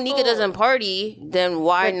like you know people, Nika doesn't party, then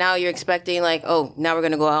why now you're expecting, like, oh, now we're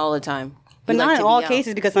going to go out all the time? But You not like in to be all out.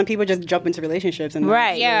 cases, because some people just jump into relationships and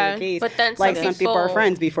Right. Yeah. But then like some some people are people,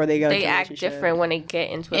 friends before they go they into a act relationship. different when they get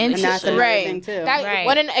into a And And that's relationship. another Right. thing too. That, Right.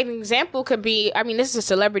 What an example could be. I mean, this is a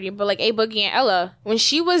celebrity, but like A Boogie and Ella,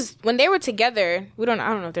 when they were together, I don't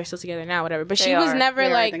know if they're still together now, whatever. But she was are. never They are.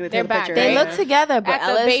 I like think they they're took a back. picture. They right? look together, but At the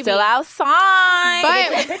Ella's baby. still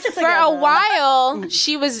outside. But for a while,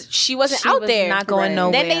 she wasn't She out was there. not going Right.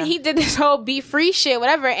 nowhere. Then he did this whole be free shit,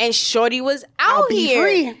 whatever, and Shorty was out Be here.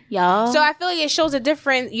 free. Y'all. So I feel like it shows a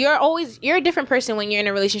difference. You're a different person when you're in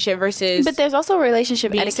a relationship versus But there's also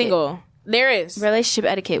relationship being etiquette. single. There is. Relationship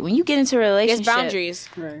etiquette. When you get into a relationship, There's boundaries.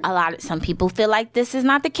 Some people feel like this is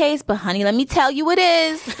not the case, but honey, let me tell you it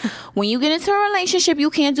is. When you get into a relationship, you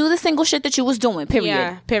can't do the single shit that you was doing. Period.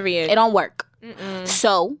 Yeah. Period. It don't work.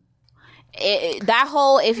 So that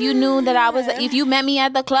whole if you knew that if you met me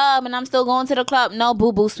at the club and I'm still going to the club, no,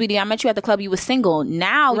 boo boo, sweetie, I met you at the club, you was single.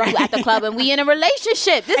 Now you at the club and we in a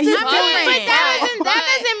relationship. This is different. But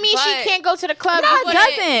that doesn't mean she can't go to the club. No, it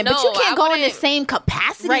doesn't. But you no, can't I go in the wouldn't- same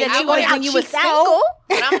capacity Right, that I you was wouldn't when you was cheat out. single.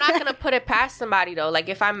 But I'm not gonna put it past somebody though. Like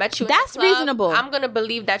if I met you, in That's the club, reasonable. I'm gonna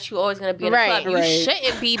believe that you always gonna be in Right, the club. right. You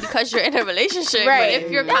shouldn't be because you're in a relationship. Right. But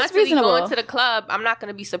if you're That's constantly reasonable. going to the club, I'm not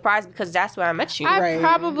gonna be surprised because that's where I met you. I Right,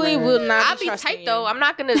 probably right. will not. I'll be trusting tight you. though. I'm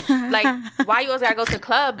not gonna like why you always gotta go to the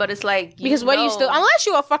club, but it's like Because what do you still? Unless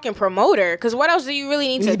you're a fucking promoter, because what else do you really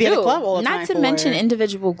need You to be at do? the club all the time Not to for mention it.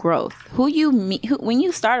 individual growth. Who you meet, when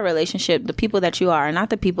you start a relationship, the people that you are not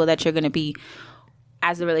the people that you're going to be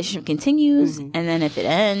as the relationship continues, and then if it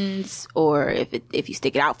ends or if you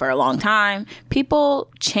stick it out for a long time, people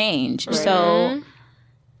change. So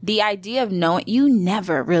the idea of knowing, you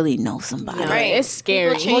never really know somebody. Right. It's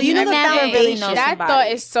scary. Well, you know the never foundation. really know that somebody. thought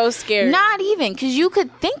is so scary. Not even, because you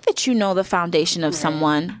could think that you know the foundation of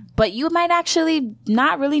someone, but you might actually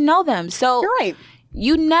not really know them. So You're right.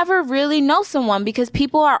 you never really know someone because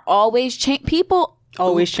people are always people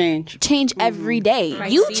Always change. change every day.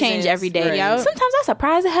 You change seasons. every day. Right. Yep. Sometimes I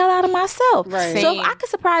surprise the hell out of myself. Right. So Same. if I could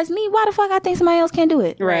surprise me, why the fuck I think somebody else can't do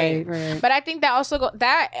it? Right. But I think that also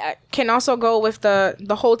can also go with the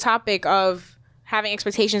whole topic of having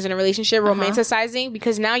expectations in a relationship, romanticizing,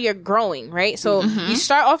 because now you're growing, right? So you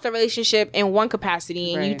start off the relationship in one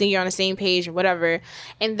capacity and you Right. think you're on the same page or whatever.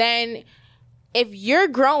 And then if you're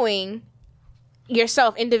growing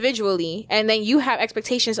yourself individually and then you have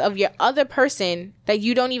expectations of your other person that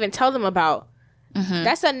you don't even tell them about,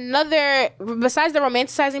 that's another, besides the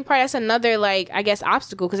romanticizing part, that's another, like, I guess,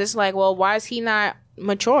 obstacle, because it's like, well, why is he not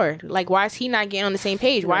mature? Like, why is he not getting on the same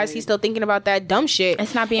page? Why is he still thinking about that dumb shit?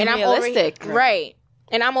 It's not being And I'm over realistic. here- right.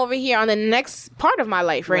 And I'm over here on the next part of my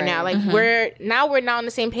life right now. Like, we're not on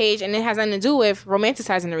the same page, and it has nothing to do with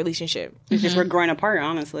romanticizing the relationship. It's just we're growing apart,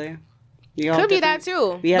 honestly. You all Could be different- that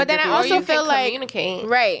too. we have But then I different- also you feel can like, communicate.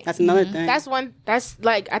 right. That's another thing. That's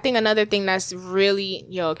like, I think another thing that's really,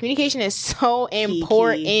 communication is so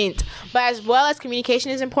important. But as well as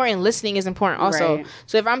communication is important, listening is important also. Right.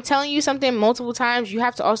 So if I'm telling you something multiple times, you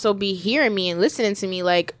have to also be hearing me and listening to me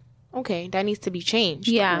like, okay, that needs to be changed.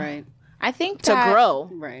 Yeah. Right. I think To that grow.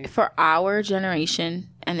 Right. for our generation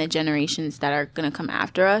and the generations that are going to come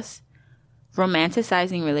after us,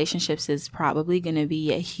 romanticizing relationships is probably going to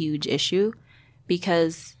be a huge issue,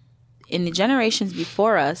 because in the generations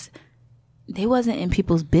before us, they wasn't in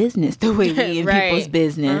people's business the way we in Right. people's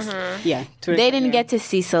business. Yeah. They didn't get to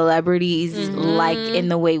see celebrities like in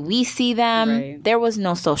the way we see them. Right. There was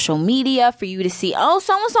no social media for you to see, oh,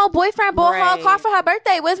 so-and-so boyfriend bought her a Right. car for her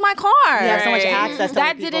birthday. Where's my car? You have so much access to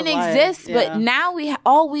That other didn't people's lives. exist, but Yeah. now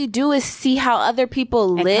all we do is see how other people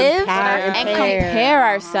live compare and and compare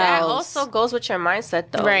ourselves. That also goes with your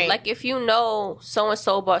mindset, though. Right. Like, if you know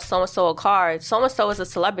so-and-so bought so-and-so a car, so-and-so is a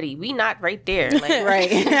celebrity. We not right there. Like,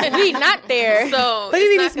 Right. We not there. So, But it's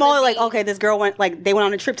it's not even smaller, gonna like, be- okay, this girl they went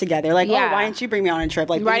on a trip together. Like, Yeah. oh, why didn't you bring me on a trip?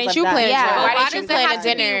 Like, Why things didn't like you plan that. a Yeah. trip? But Why why didn't you does it plan a have to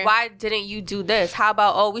be, dinner? why didn't you do this? How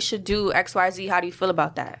about, oh, we should do XYZ? How do you feel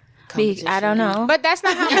about that? I don't know. But that's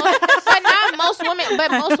not how most women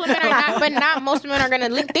not most women are gonna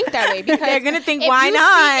think that way, because They're gonna think, if why you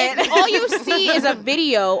not? If all you see is a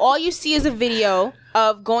video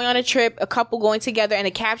of going on a trip, a couple going together, and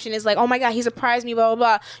the caption is like, oh my God, he surprised me, blah,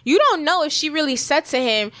 blah, blah. You don't know if she really said to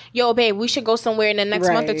him, yo, babe, we should go somewhere in the next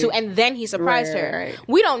month or two, and then he surprised her. Right.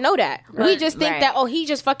 We don't know that. Right. We just think that, he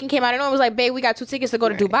just fucking came out of nowhere and was like, babe, we got 2 tickets to go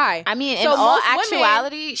to Dubai. I mean, in all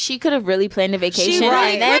actuality, she could have really planned a vacation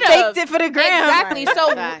and then faked it for the gram. Exactly.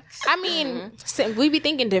 So, I mean, we be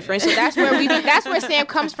thinking different. So that's where Sam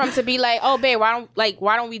comes from, to be like, oh, babe,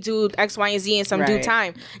 why don't we do X, Y, and Z in some due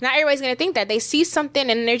time? Not everybody's going to think that. They see something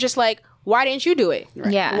and they're just like, why didn't you do it?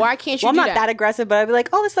 Right. Yeah. Why can't you do that? I'm not that aggressive, but I'd be like,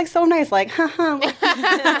 oh, it's like so nice. Like, haha.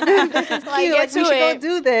 This is cute. Like, we should go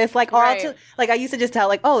do this. Like, I used to just tell,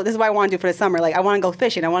 like, oh, this is what I want to do for the summer. Like, I want to go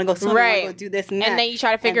fishing. I want to go swimming. I want to go do this and that. And then you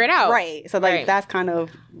try to figure it out. Right. So, like, that's kind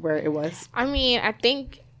of where it was. I mean, I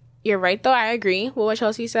think you're right, though. I agree with what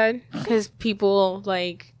Chelsea said. Because people,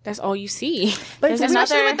 like, that's all you see. But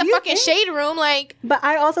especially with the fucking shade room, like. But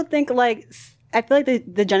I also think, like, I feel like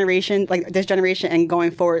the generation, like this generation and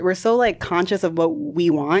going forward, we're so like conscious of what we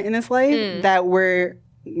want in this life that we're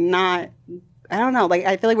not, I don't know, like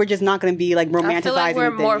I feel like we're just not going to be like romanticizing. I feel like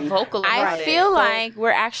we're more vocal about it. I feel like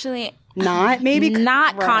we're actually not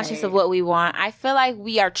conscious of what we want. I feel like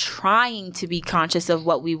we are trying to be conscious of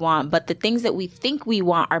what we want, but the things that we think we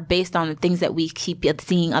want are based on the things that we keep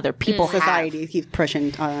seeing other people have. Society keeps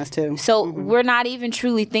pushing on us too. So we're not even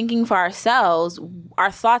truly thinking for ourselves.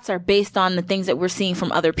 Our thoughts are based on the things that we're seeing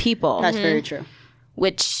from other people. That's very true.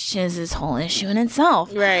 Which is this whole issue in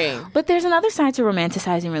itself. Right. But there's another side to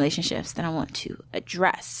romanticizing relationships that I want to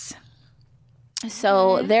address.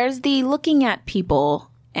 So there's the looking at people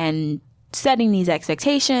and setting these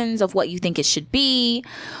expectations of what you think it should be.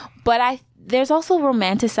 But there's also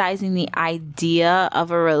romanticizing the idea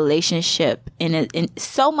of a relationship in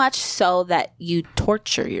so much so that you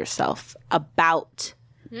torture yourself about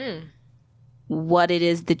what it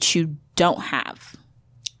is that you don't have.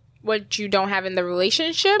 What you don't have in the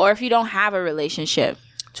relationship? Or if you don't have a relationship.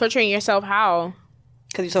 Torturing yourself how?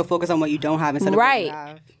 Because you're so focused on what you don't have instead of what you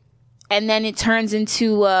have. And then it turns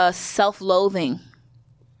into self-loathing.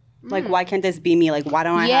 Like, why can't this be me? Like, why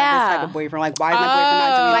don't I have this type of boyfriend? Like, why is my boyfriend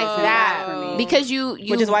not doing like that for me? Because you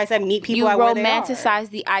which is why I said meet people you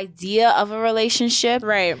romanticize the idea of a relationship,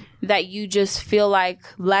 right? That you just feel like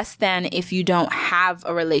less than if you don't have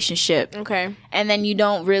a relationship. Okay. And then you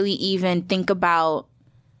don't really even think about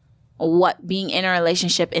what being in a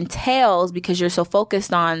relationship entails because you're so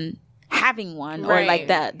focused on having one or like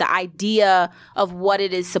the idea of what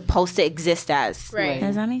it is supposed to exist as. Right.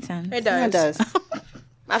 Does that make sense? It does. It does.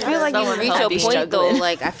 I feel like you reach a point though,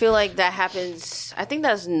 like I feel like that happens. I think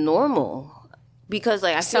that's normal because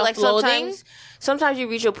like I feel like sometimes you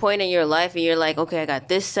reach a point in your life and you're like, okay, I got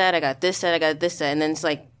this set, I got this set, I got this set, and then it's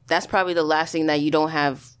like that's probably the last thing that you don't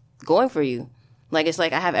have going for you. Like it's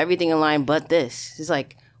like I have everything in line but this. It's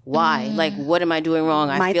like why? Like what am I doing wrong?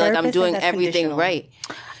 I feel like I'm doing everything right.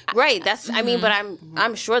 Right. That's I mean, but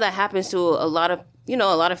I'm sure that happens to a lot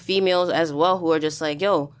of females as well who are just like,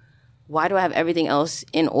 yo, why do I have everything else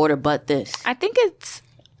in order but this? I think it's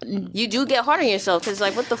you do get hard on yourself because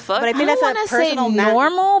like what the fuck? But I think that's a personal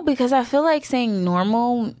normal because I feel like saying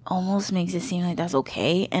normal almost makes it seem like that's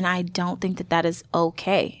okay, and I don't think that is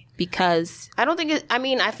okay because I don't think it. I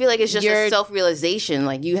mean, I feel like it's just a self-realization.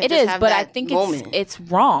 Like you, it is, but I think it's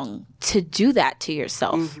wrong to do that to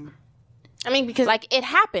yourself. Mm-hmm. I mean, because like it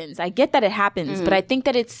happens. I get that it happens, but I think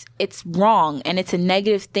that it's wrong and it's a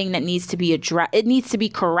negative thing that needs to be addressed. It needs to be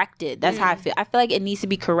corrected. That's how I feel. I feel like it needs to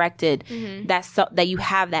be corrected. That you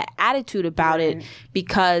have that attitude about it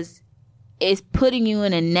because it's putting you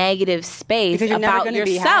in a negative space about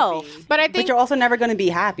yourself. But you're also never going to be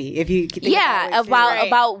happy if you think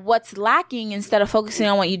about what's lacking instead of focusing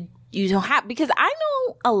on what you don't have. Because I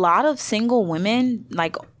know a lot of single women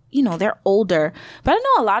like. You know, they're older, but I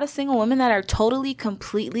know a lot of single women that are totally,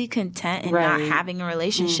 completely content in not having a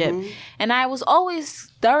relationship. And I was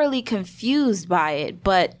always thoroughly confused by it,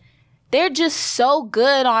 but they're just so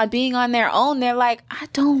good on being on their own. They're like, I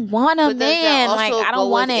don't want a man. Like, I don't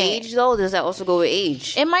want it. Age, though? Does that also go with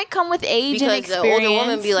age? It might come with age and experience. Because the older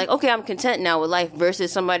woman be like, okay, I'm content now with life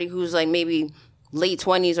versus somebody who's like maybe late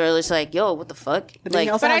 20s or it's like, yo, what the fuck? But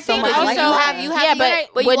I think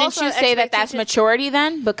but wouldn't you say that that's maturity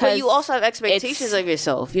then? Because you also have expectations of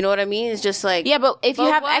yourself. You know what I mean? It's just like but if you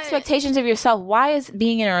have expectations of yourself, why is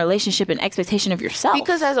being in a relationship an expectation of yourself?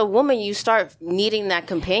 Because as a woman, you start needing that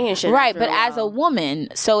companionship, right? But as a woman,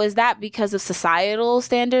 so is that because of societal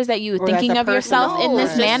standards that you were thinking of yourself in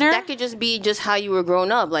this manner? That could just be just how you were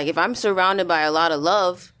grown up. Like if I'm surrounded by a lot of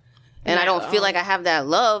love. and I don't feel like I have that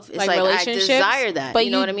love, it's like I desire that. But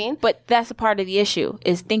you know what I mean? But that's a part of the issue,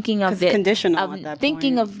 is thinking of it, conditional at that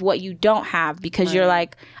thinking point. of what you don't have, because you're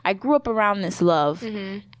like, I grew up around this love,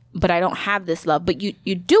 but I don't have this love. But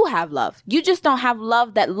you do have love. You just don't have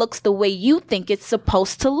love that looks the way you think it's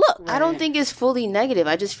supposed to look. I don't think it's fully negative.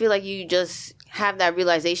 I just feel like you just have that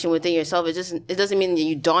realization within yourself. It doesn't mean that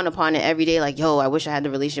you dawn upon it every day like, yo, I wish I had the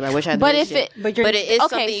relationship. I wish I had the relationship. But it is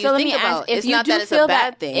something you think about. It's not that it's a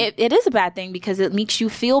bad thing. It is a bad thing because it makes you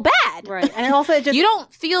feel bad. Right. And also it just... You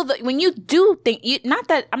don't feel that when you do think... not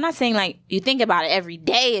that... I'm not saying like you think about it every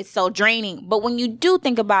day, it's so draining. But when you do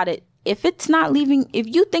think about it, if it's not leaving... If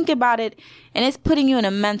you think about it and it's putting you in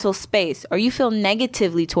a mental space or you feel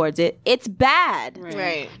negatively towards it, it's bad.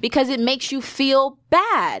 Right. Because it makes you feel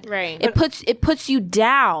bad. Right. It puts you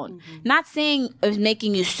down. Not saying it's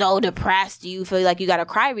making you so depressed you feel like you gotta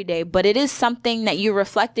cry every day, but it is something that you're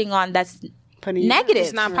reflecting on that's negative.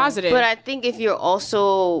 It's not positive. But I think if you're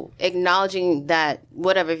also acknowledging that,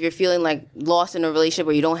 whatever, if you're feeling like lost in a relationship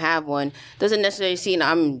or you don't have one, doesn't necessarily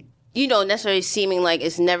necessarily seeming like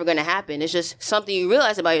it's never going to happen. It's just something you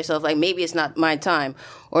realize about yourself. Like, maybe it's not my time,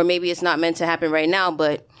 or maybe it's not meant to happen right now,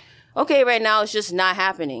 but okay, right now it's just not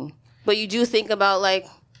happening. But you do think about like,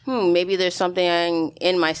 maybe there's something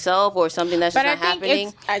in myself or something that's just not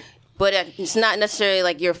happening. But it's not necessarily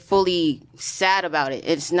like you're fully sad about it.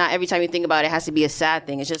 It's not every time you think about it, it has to be a sad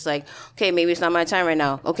thing. It's just like, okay, maybe it's not my time right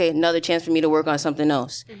now. Okay, another chance for me to work on something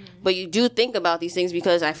else. But you do think about these things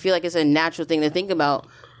because I feel like it's a natural thing to think about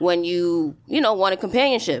when you want a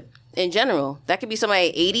companionship in general. That could be somebody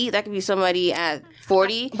at 80. That could be somebody at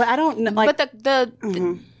 40. But I don't know. Like, but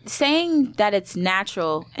the saying that it's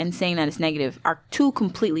natural and saying that it's negative are two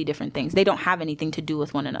completely different things. They don't have anything to do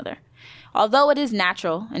with one another. Although it is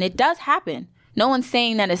natural, and it does happen, no one's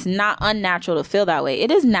saying that it's not unnatural to feel that way. It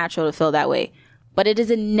is natural to feel that way, but it is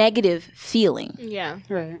a negative feeling. Yeah.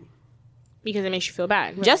 Right. Because it makes you feel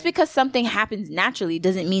bad. Right. Just because something happens naturally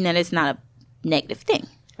doesn't mean that it's not a negative thing.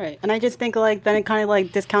 Right. And I just think like then it kind of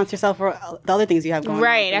like discounts yourself for the other things you have going on.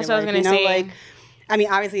 Right. That's what I was going to say. Like, I mean,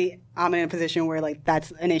 obviously I'm in a position where like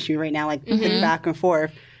that's an issue right now, like the back and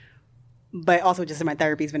forth. But also just my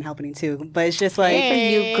therapy's been helping too. But it's just like, hey,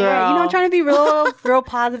 for you, girl. You know, I'm trying to be real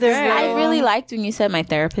positive. I really liked when you said my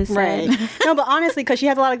therapist said. Right. No, but honestly, because she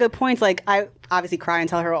has a lot of good points. Like, I obviously cry and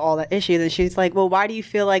tell her all the issues. And she's like, well, why do you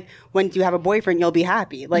feel like when you have a boyfriend, you'll be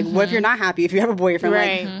happy? Like, what if you're not happy if you have a boyfriend?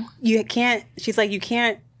 Right. Like, you can't, she's like, you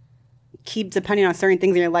can't keep depending on certain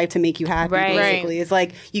things in your life to make you happy, basically. It's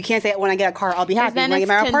like, you can't say, when I get a car, I'll be happy. When I get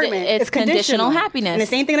my apartment, it's conditional happiness. And the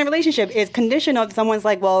same thing in a relationship is conditional. If someone's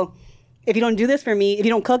like, well, if you don't do this for me, if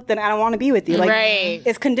you don't cook, then I don't want to be with you. Like,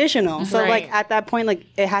 it's conditional. So, like, at that point, like,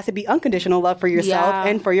 it has to be unconditional love for yourself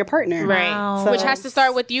and for your partner. Right. Wow. So, which has to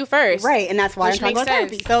start with you first. Right. And that's why I'm talking about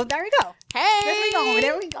therapy. So, there we go. Hey!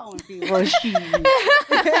 There we go.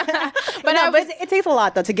 But it takes a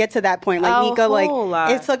lot, though, to get to that point. Like, Nika, like,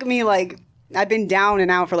 it took me, like, I've been down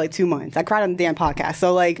and out for like 2 months. I cried on the damn podcast.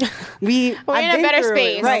 So like we're in a better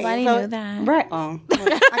space. Right. Nobody knew that. Right. I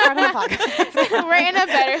cried on the podcast. We're in a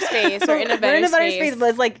better space. We're in a better space. But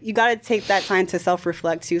it's like you got to take that time to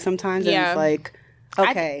self-reflect too sometimes. And it's like,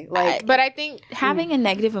 okay. But I think having a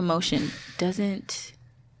negative emotion doesn't...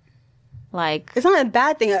 Like, it's not a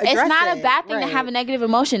bad thing. It's not a bad thing to have a negative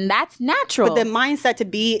emotion. That's natural. But the mindset to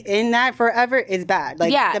be in that forever is bad.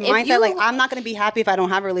 Like, the mindset, like, I'm not going to be happy if I don't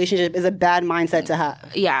have a relationship is a bad mindset to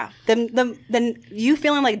have. Yeah. Then you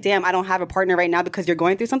feeling like, damn, I don't have a partner right now because you're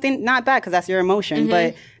going through something, not bad because that's your emotion.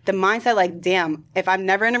 But the mindset, like, damn, if I'm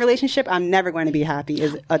never in a relationship, I'm never going to be happy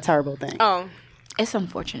is a terrible thing. Oh. It's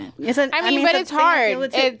unfortunate. But it's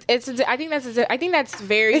hard. I think that's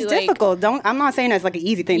very. It's difficult. I'm not saying that's like an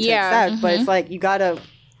easy thing to accept, but it's like you gotta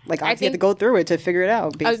like obviously have to go through it to figure it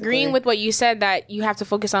out. Basically. Agreeing with what you said that you have to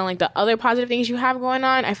focus on like the other positive things you have going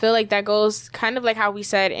on. I feel like that goes kind of like how we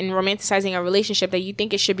said in romanticizing a relationship that you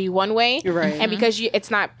think it should be one way, right? And because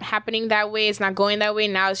it's not happening that way, it's not going that way.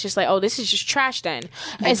 Now it's just like, oh, this is just trash. Then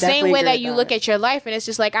the same way that you look at your life, and it's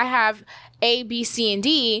just like I have A, B, C, and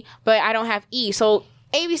D, but I don't have E. So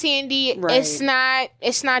A, B, C, and D, it's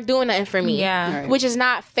not doing nothing for me. Yeah. Which is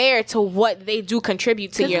not fair to what they do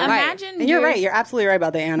contribute to your life. And you're right. You're absolutely right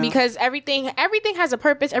about that, Anna. Because everything has a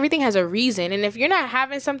purpose. Everything has a reason. And if you're not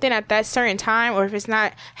having something at that certain time, or if it's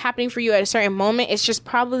not happening for you at a certain moment, it's just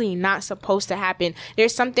probably not supposed to happen.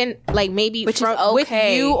 There's something like maybe with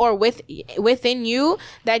you or within you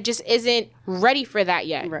that just isn't ready for that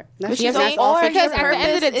yet. Right. Because at the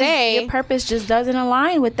end of the day, your purpose just doesn't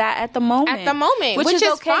align with that at the moment. Which is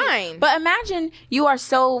okay. fine. But imagine you are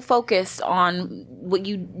so focused on what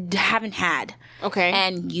you haven't had. Okay.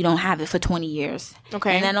 And you don't have it for 20 years.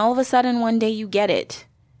 Okay. And then all of a sudden one day you get it.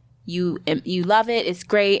 You love it, it's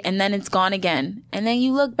great, and then it's gone again. And then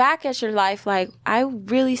you look back at your life like, I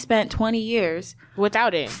really spent 20 years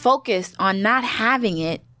without it, focused on not having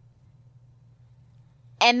it.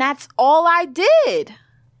 And that's all I did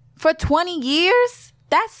for 20 years.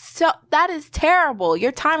 That is terrible.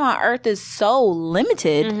 Your time on earth is so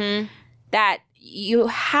limited that you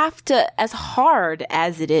have to, as hard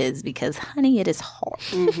as it is, because honey, it is hard.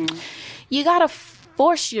 You gotta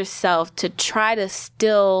force yourself to try to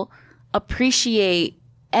still appreciate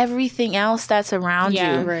everything else that's around you.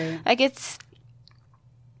 Right. Like, it's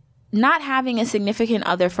not having a significant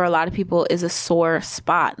other for a lot of people is a sore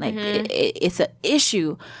spot. Like, it's an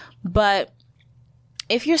issue. But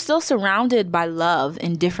if you're still surrounded by love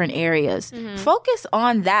in different areas, focus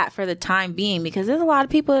on that for the time being, because there's a lot of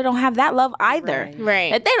people that don't have that love either.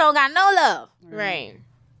 Right. That they don't got no love. Right.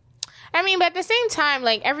 I mean, but at the same time,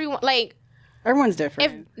 like, everyone's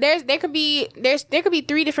different. If there could be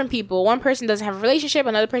 3 different people. One person doesn't have a relationship,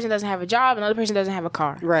 another person doesn't have a job, another person doesn't have a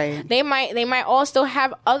car. Right. They might all still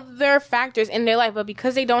have other factors in their life, but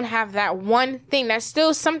because they don't have that one thing, that's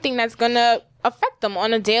still something that's gonna affect them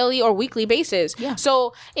on a daily or weekly basis. Yeah.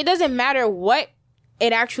 So it doesn't matter what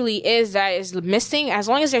it actually is that is missing, as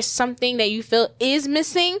long as there's something that you feel is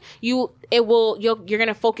missing, you're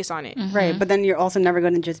gonna focus on it. Right. But then you're also never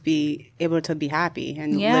gonna just be able to be happy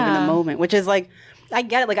and live in the moment, which is like, I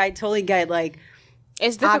get it. Like, I totally get it. Like,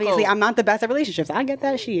 it's difficult. Obviously, I'm not the best at relationships. I get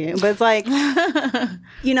that shit. But it's like,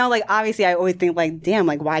 you know, like, obviously, I always think, like, damn,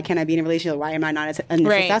 like, why can't I be in a relationship? Why am I not a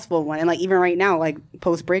successful one? And, like, even right now, like,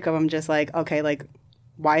 post-breakup, I'm just like, okay, like,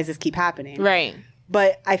 why does this keep happening? Right.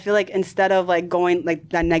 But I feel like instead of, like, going, like,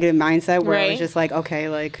 that negative mindset where it was just like, okay,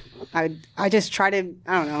 like, I just try to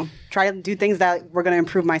do things that were going to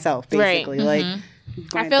improve myself, basically. Like,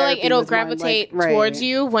 I feel like it'll gravitate towards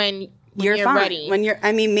you when you're fine. Ready. When you're,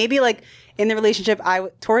 I mean, maybe, like, in the relationship,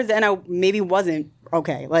 towards the end, I maybe wasn't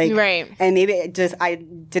okay. Like, and maybe I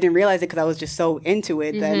didn't realize it because I was just so into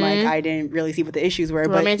it that, like, I didn't really see what the issues were.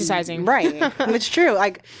 Romanticizing. But, it's true.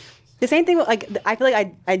 Like, the same thing, like, I feel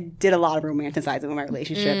like I did a lot of romanticizing with my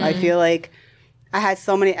relationship. I feel like I had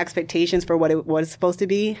so many expectations for what it was supposed to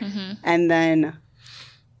be. And then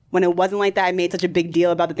when it wasn't like that, I made such a big deal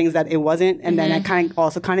about the things that it wasn't. And then I kind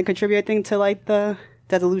of contribute, I think, to, like, the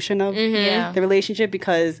dissolution of the relationship,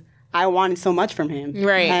 because I wanted so much from him.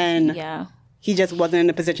 Right. And he just wasn't in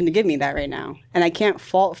a position to give me that right now. And I can't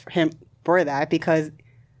fault him for that, because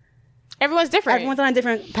everyone's different. Everyone's on a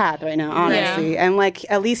different path right now, honestly. And, like,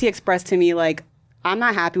 at least he expressed to me, like, I'm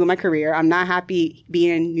not happy with my career. I'm not happy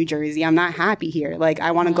being in New Jersey. I'm not happy here. Like,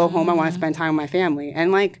 I want to go home. I want to spend time with my family.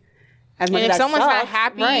 And, like, as much and as if someone's sucks, not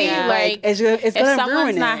happy, like, it's going to ruin it. If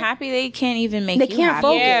someone's not happy, they can't even make you happy. They can't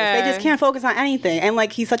focus. They just can't focus on anything. And,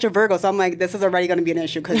 like, he's such a Virgo, so I'm like, this is already going to be an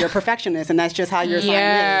issue because you're a perfectionist, and that's just how your sign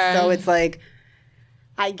is. So it's like,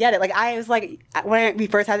 I get it. Like, I was like, when we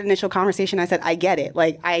first had the initial conversation, I said, I get it.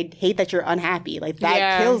 Like, I hate that you're unhappy. Like,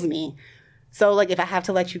 that kills me. So, like, if I have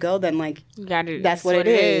to let you go, then, like, that's what it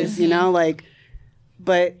is, you know? Like,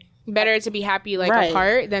 but better to be happy, like,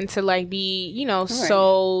 apart than to, like, be, you know,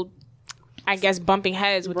 so, I guess, bumping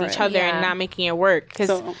heads with each other and not making it work.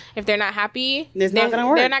 Because if they're not happy, it's not going to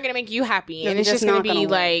work. They're not going to make you happy. And it's just going to be,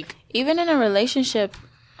 like... Even in a relationship...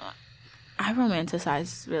 I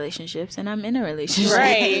romanticize relationships, and I'm in a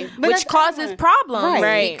relationship, which causes problems,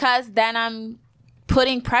 because then I'm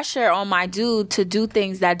putting pressure on my dude to do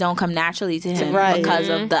things that don't come naturally to him because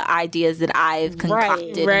of the ideas that I've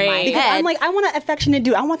concocted in my head. I'm like, I want an affectionate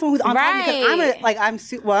dude. I want someone who's on time, because I'm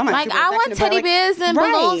not I want teddy bears and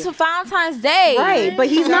balloons for Valentine's Day. Right, but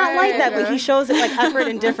he's not like that. But he shows it, like, effort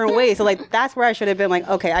in different ways. So, like, that's where I should have been like,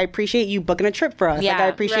 okay, I appreciate you booking a trip for us. Like, I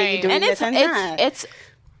appreciate you doing this and that. It's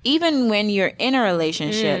even when you're in a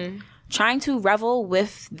relationship, trying to revel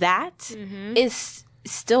with that is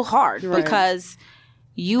still hard because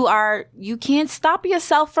you can't stop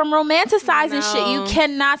yourself from romanticizing shit. You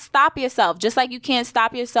cannot stop yourself. Just like you can't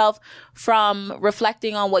stop yourself from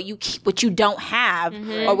reflecting on what you don't have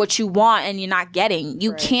or what you want and you're not getting.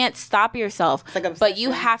 You can't stop yourself. But you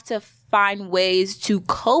have to find ways to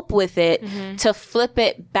cope with it, to flip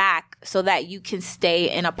it back so that you can stay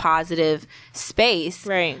in a positive space.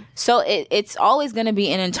 Right. So it's always going to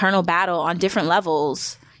be an internal battle on different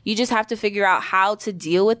levels. You just have to figure out how to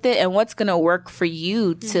deal with it and what's going to work for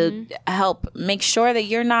you to help make sure that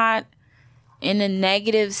you're not in a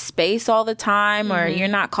negative space all the time, or you're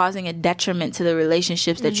not causing a detriment to the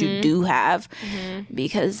relationships that you do have,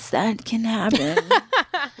 because that can happen.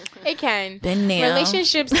 It can. Been there.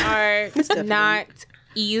 Relationships are not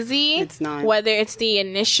easy. It's not. Whether it's the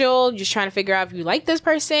initial, just trying to figure out if you like this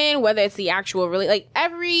person, whether it's the actual, really, like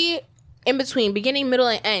every in between, beginning, middle,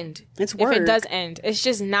 and end. It's work. If it does end, it's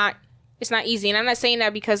just not. It's not easy, and I'm not saying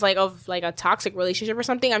that because like of like a toxic relationship or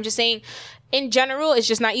something. I'm just saying, in general, it's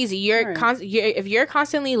just not easy. If you're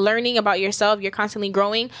constantly learning about yourself, you're constantly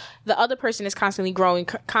growing. The other person is constantly growing,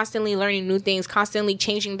 constantly learning new things, constantly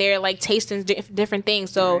changing their like taste in different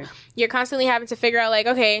things. So you're constantly having to figure out like,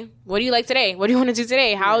 okay, what do you like today? What do you want to do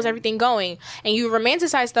today? How is everything going? And you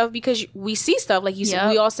romanticize stuff because we see stuff like said,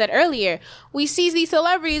 we all said earlier. We see these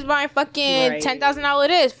celebrities buying fucking $10,000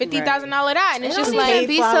 this, $50,000 that, and it's just like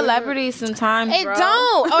be celebrities sometimes. It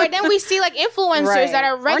don't. Or then we see like influencers that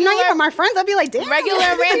are regular. Or not even my friends. I'd be like, damn, regular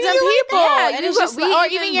random people, and it's just like,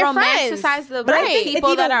 or even your friends. Romanticize the Right.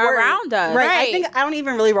 people that are around us. Right. I think I don't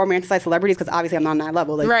even really romanticize celebrities because obviously I'm not on that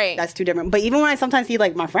level. Like, that's too different. But even when I sometimes see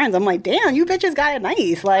like my friends, I'm like, damn, you bitches got it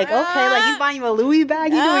nice. Like, okay, like you buying you a Louis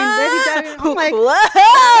bag, you doing this. I'm like, whoa.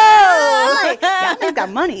 I'm like, y'all just got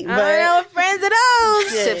money. But I know friends of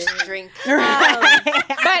those. Chips, drink.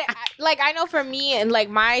 But like I know for me and like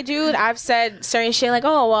my dude, I've said certain shit like,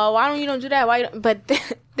 oh well, why don't you do that? Why? You don't?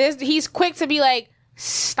 But he's quick to be like,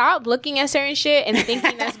 stop looking at certain shit and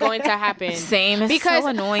thinking that's going to happen. Same. It's because so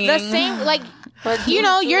annoying. The same, like, But you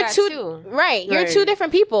know, you're too. You're two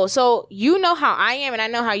different people. So you know how I am and I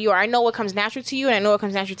know how you are. I know what comes natural to you and I know what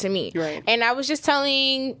comes natural to me. Right. And I was just I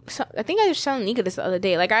think I was telling Nika this the other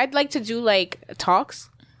day. Like, I'd like to do like talks.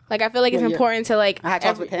 Like, I feel like it's important to like I had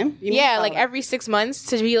talks with him. Like every 6 months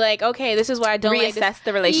to be like, okay, this is what I don't like. Reassess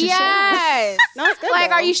the relationship. Yes. No, it's good, like,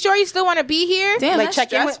 though. are you sure you still want to be here? Damn, like that's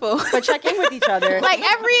stressful. check in with each other. Like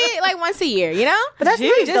once a year, you know? But that's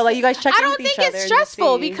nice though. Like you guys check I in don't with each think other. it's and just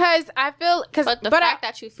stressful see. because I feel But the fact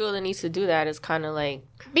that you feel the need to do that is kind of like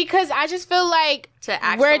because I just feel like to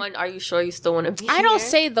ask someone, "Are you sure you still want to be?" I don't here?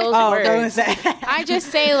 say those words. I just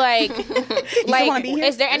say like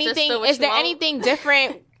is there anything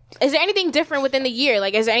different? Is there anything different within the year?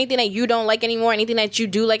 Like, is there anything that you don't like anymore? Anything that you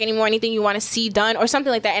do like anymore? Anything you want to see done or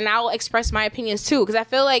something like that? And I'll express my opinions too, because I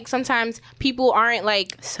feel like sometimes people aren't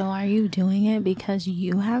like. So, are you doing it because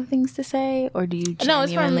you have things to say, or do you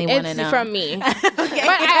genuinely want to know? It's from me. But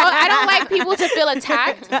I don't like people to feel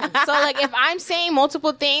attacked. So, like, if I'm saying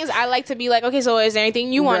multiple things, I like to be like, okay, so is there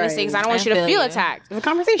anything you want to say? Because I don't want you to feel attacked. It's a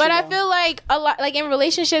conversation. But I feel like a lot, like in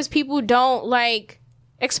relationships, people don't like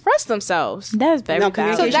express themselves. That's very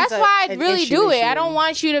valid. So that's why I really do it. I don't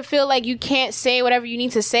want you to feel like you can't say whatever you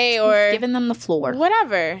need to say or it's giving them the floor,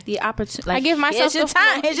 whatever. The opportunity. Like, I give myself the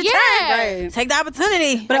time. Here's your time. Right. Take the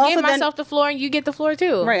opportunity. But I give myself the floor, and you get the floor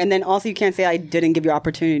too. Right, and then also you can't say I didn't give you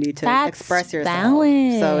opportunity to express yourself.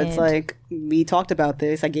 Valid. So it's like we talked about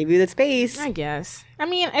this. I gave you the space. I guess. I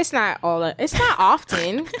mean, it's not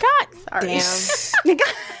often. God damn.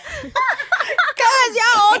 Guys,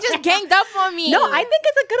 y'all all just ganged up on me. No, I think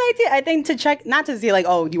it's a good idea. I think to check, not to see like,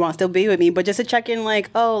 oh, do you want to still be with me, but just to check in, like,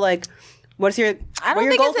 oh, like, what's your? I don't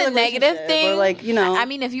think it's a negative thing. Or like, you know, I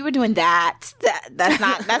mean, if you were doing that's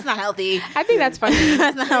not healthy. I think that's funny.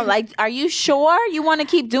 That's not like. Are you sure you want to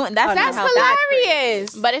keep doing that? That's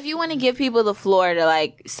hilarious. But if you want to give people the floor to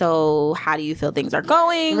like, so how do you feel things are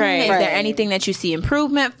going? Right. Is there anything that you see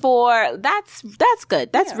improvement for? That's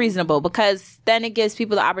good. That's reasonable, because then it gives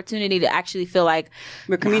people the opportunity to actually feel like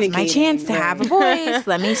we're communicating. My chance to have a voice.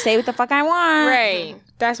 Let me say what the fuck I want. Right.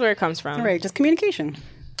 That's where it comes from. Right. Just communication.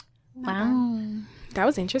 Wow. That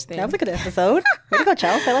was interesting. That was a good episode. Way to go,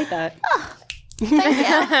 Chelsea. I like that.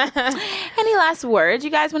 Any last words you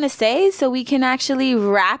guys want to say so we can actually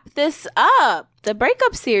wrap this up? The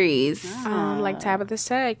breakup series. Like Tabitha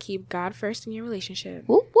said, keep God first in your relationship.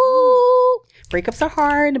 Woo woo. Breakups are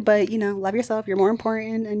hard, but you know, love yourself. You're more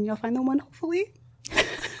important, and you'll find the one. Hopefully.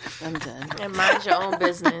 I'm done. And mind your own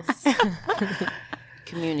business.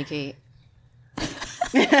 Communicate.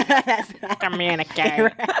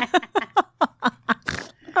 Communicate.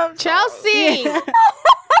 Chelsea.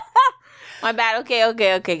 My bad.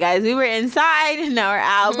 Okay, guys. We were inside, and now we're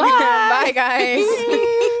out. Bye, Bye guys.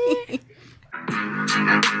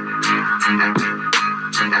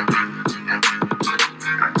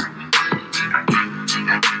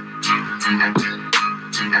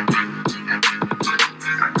 Thank you.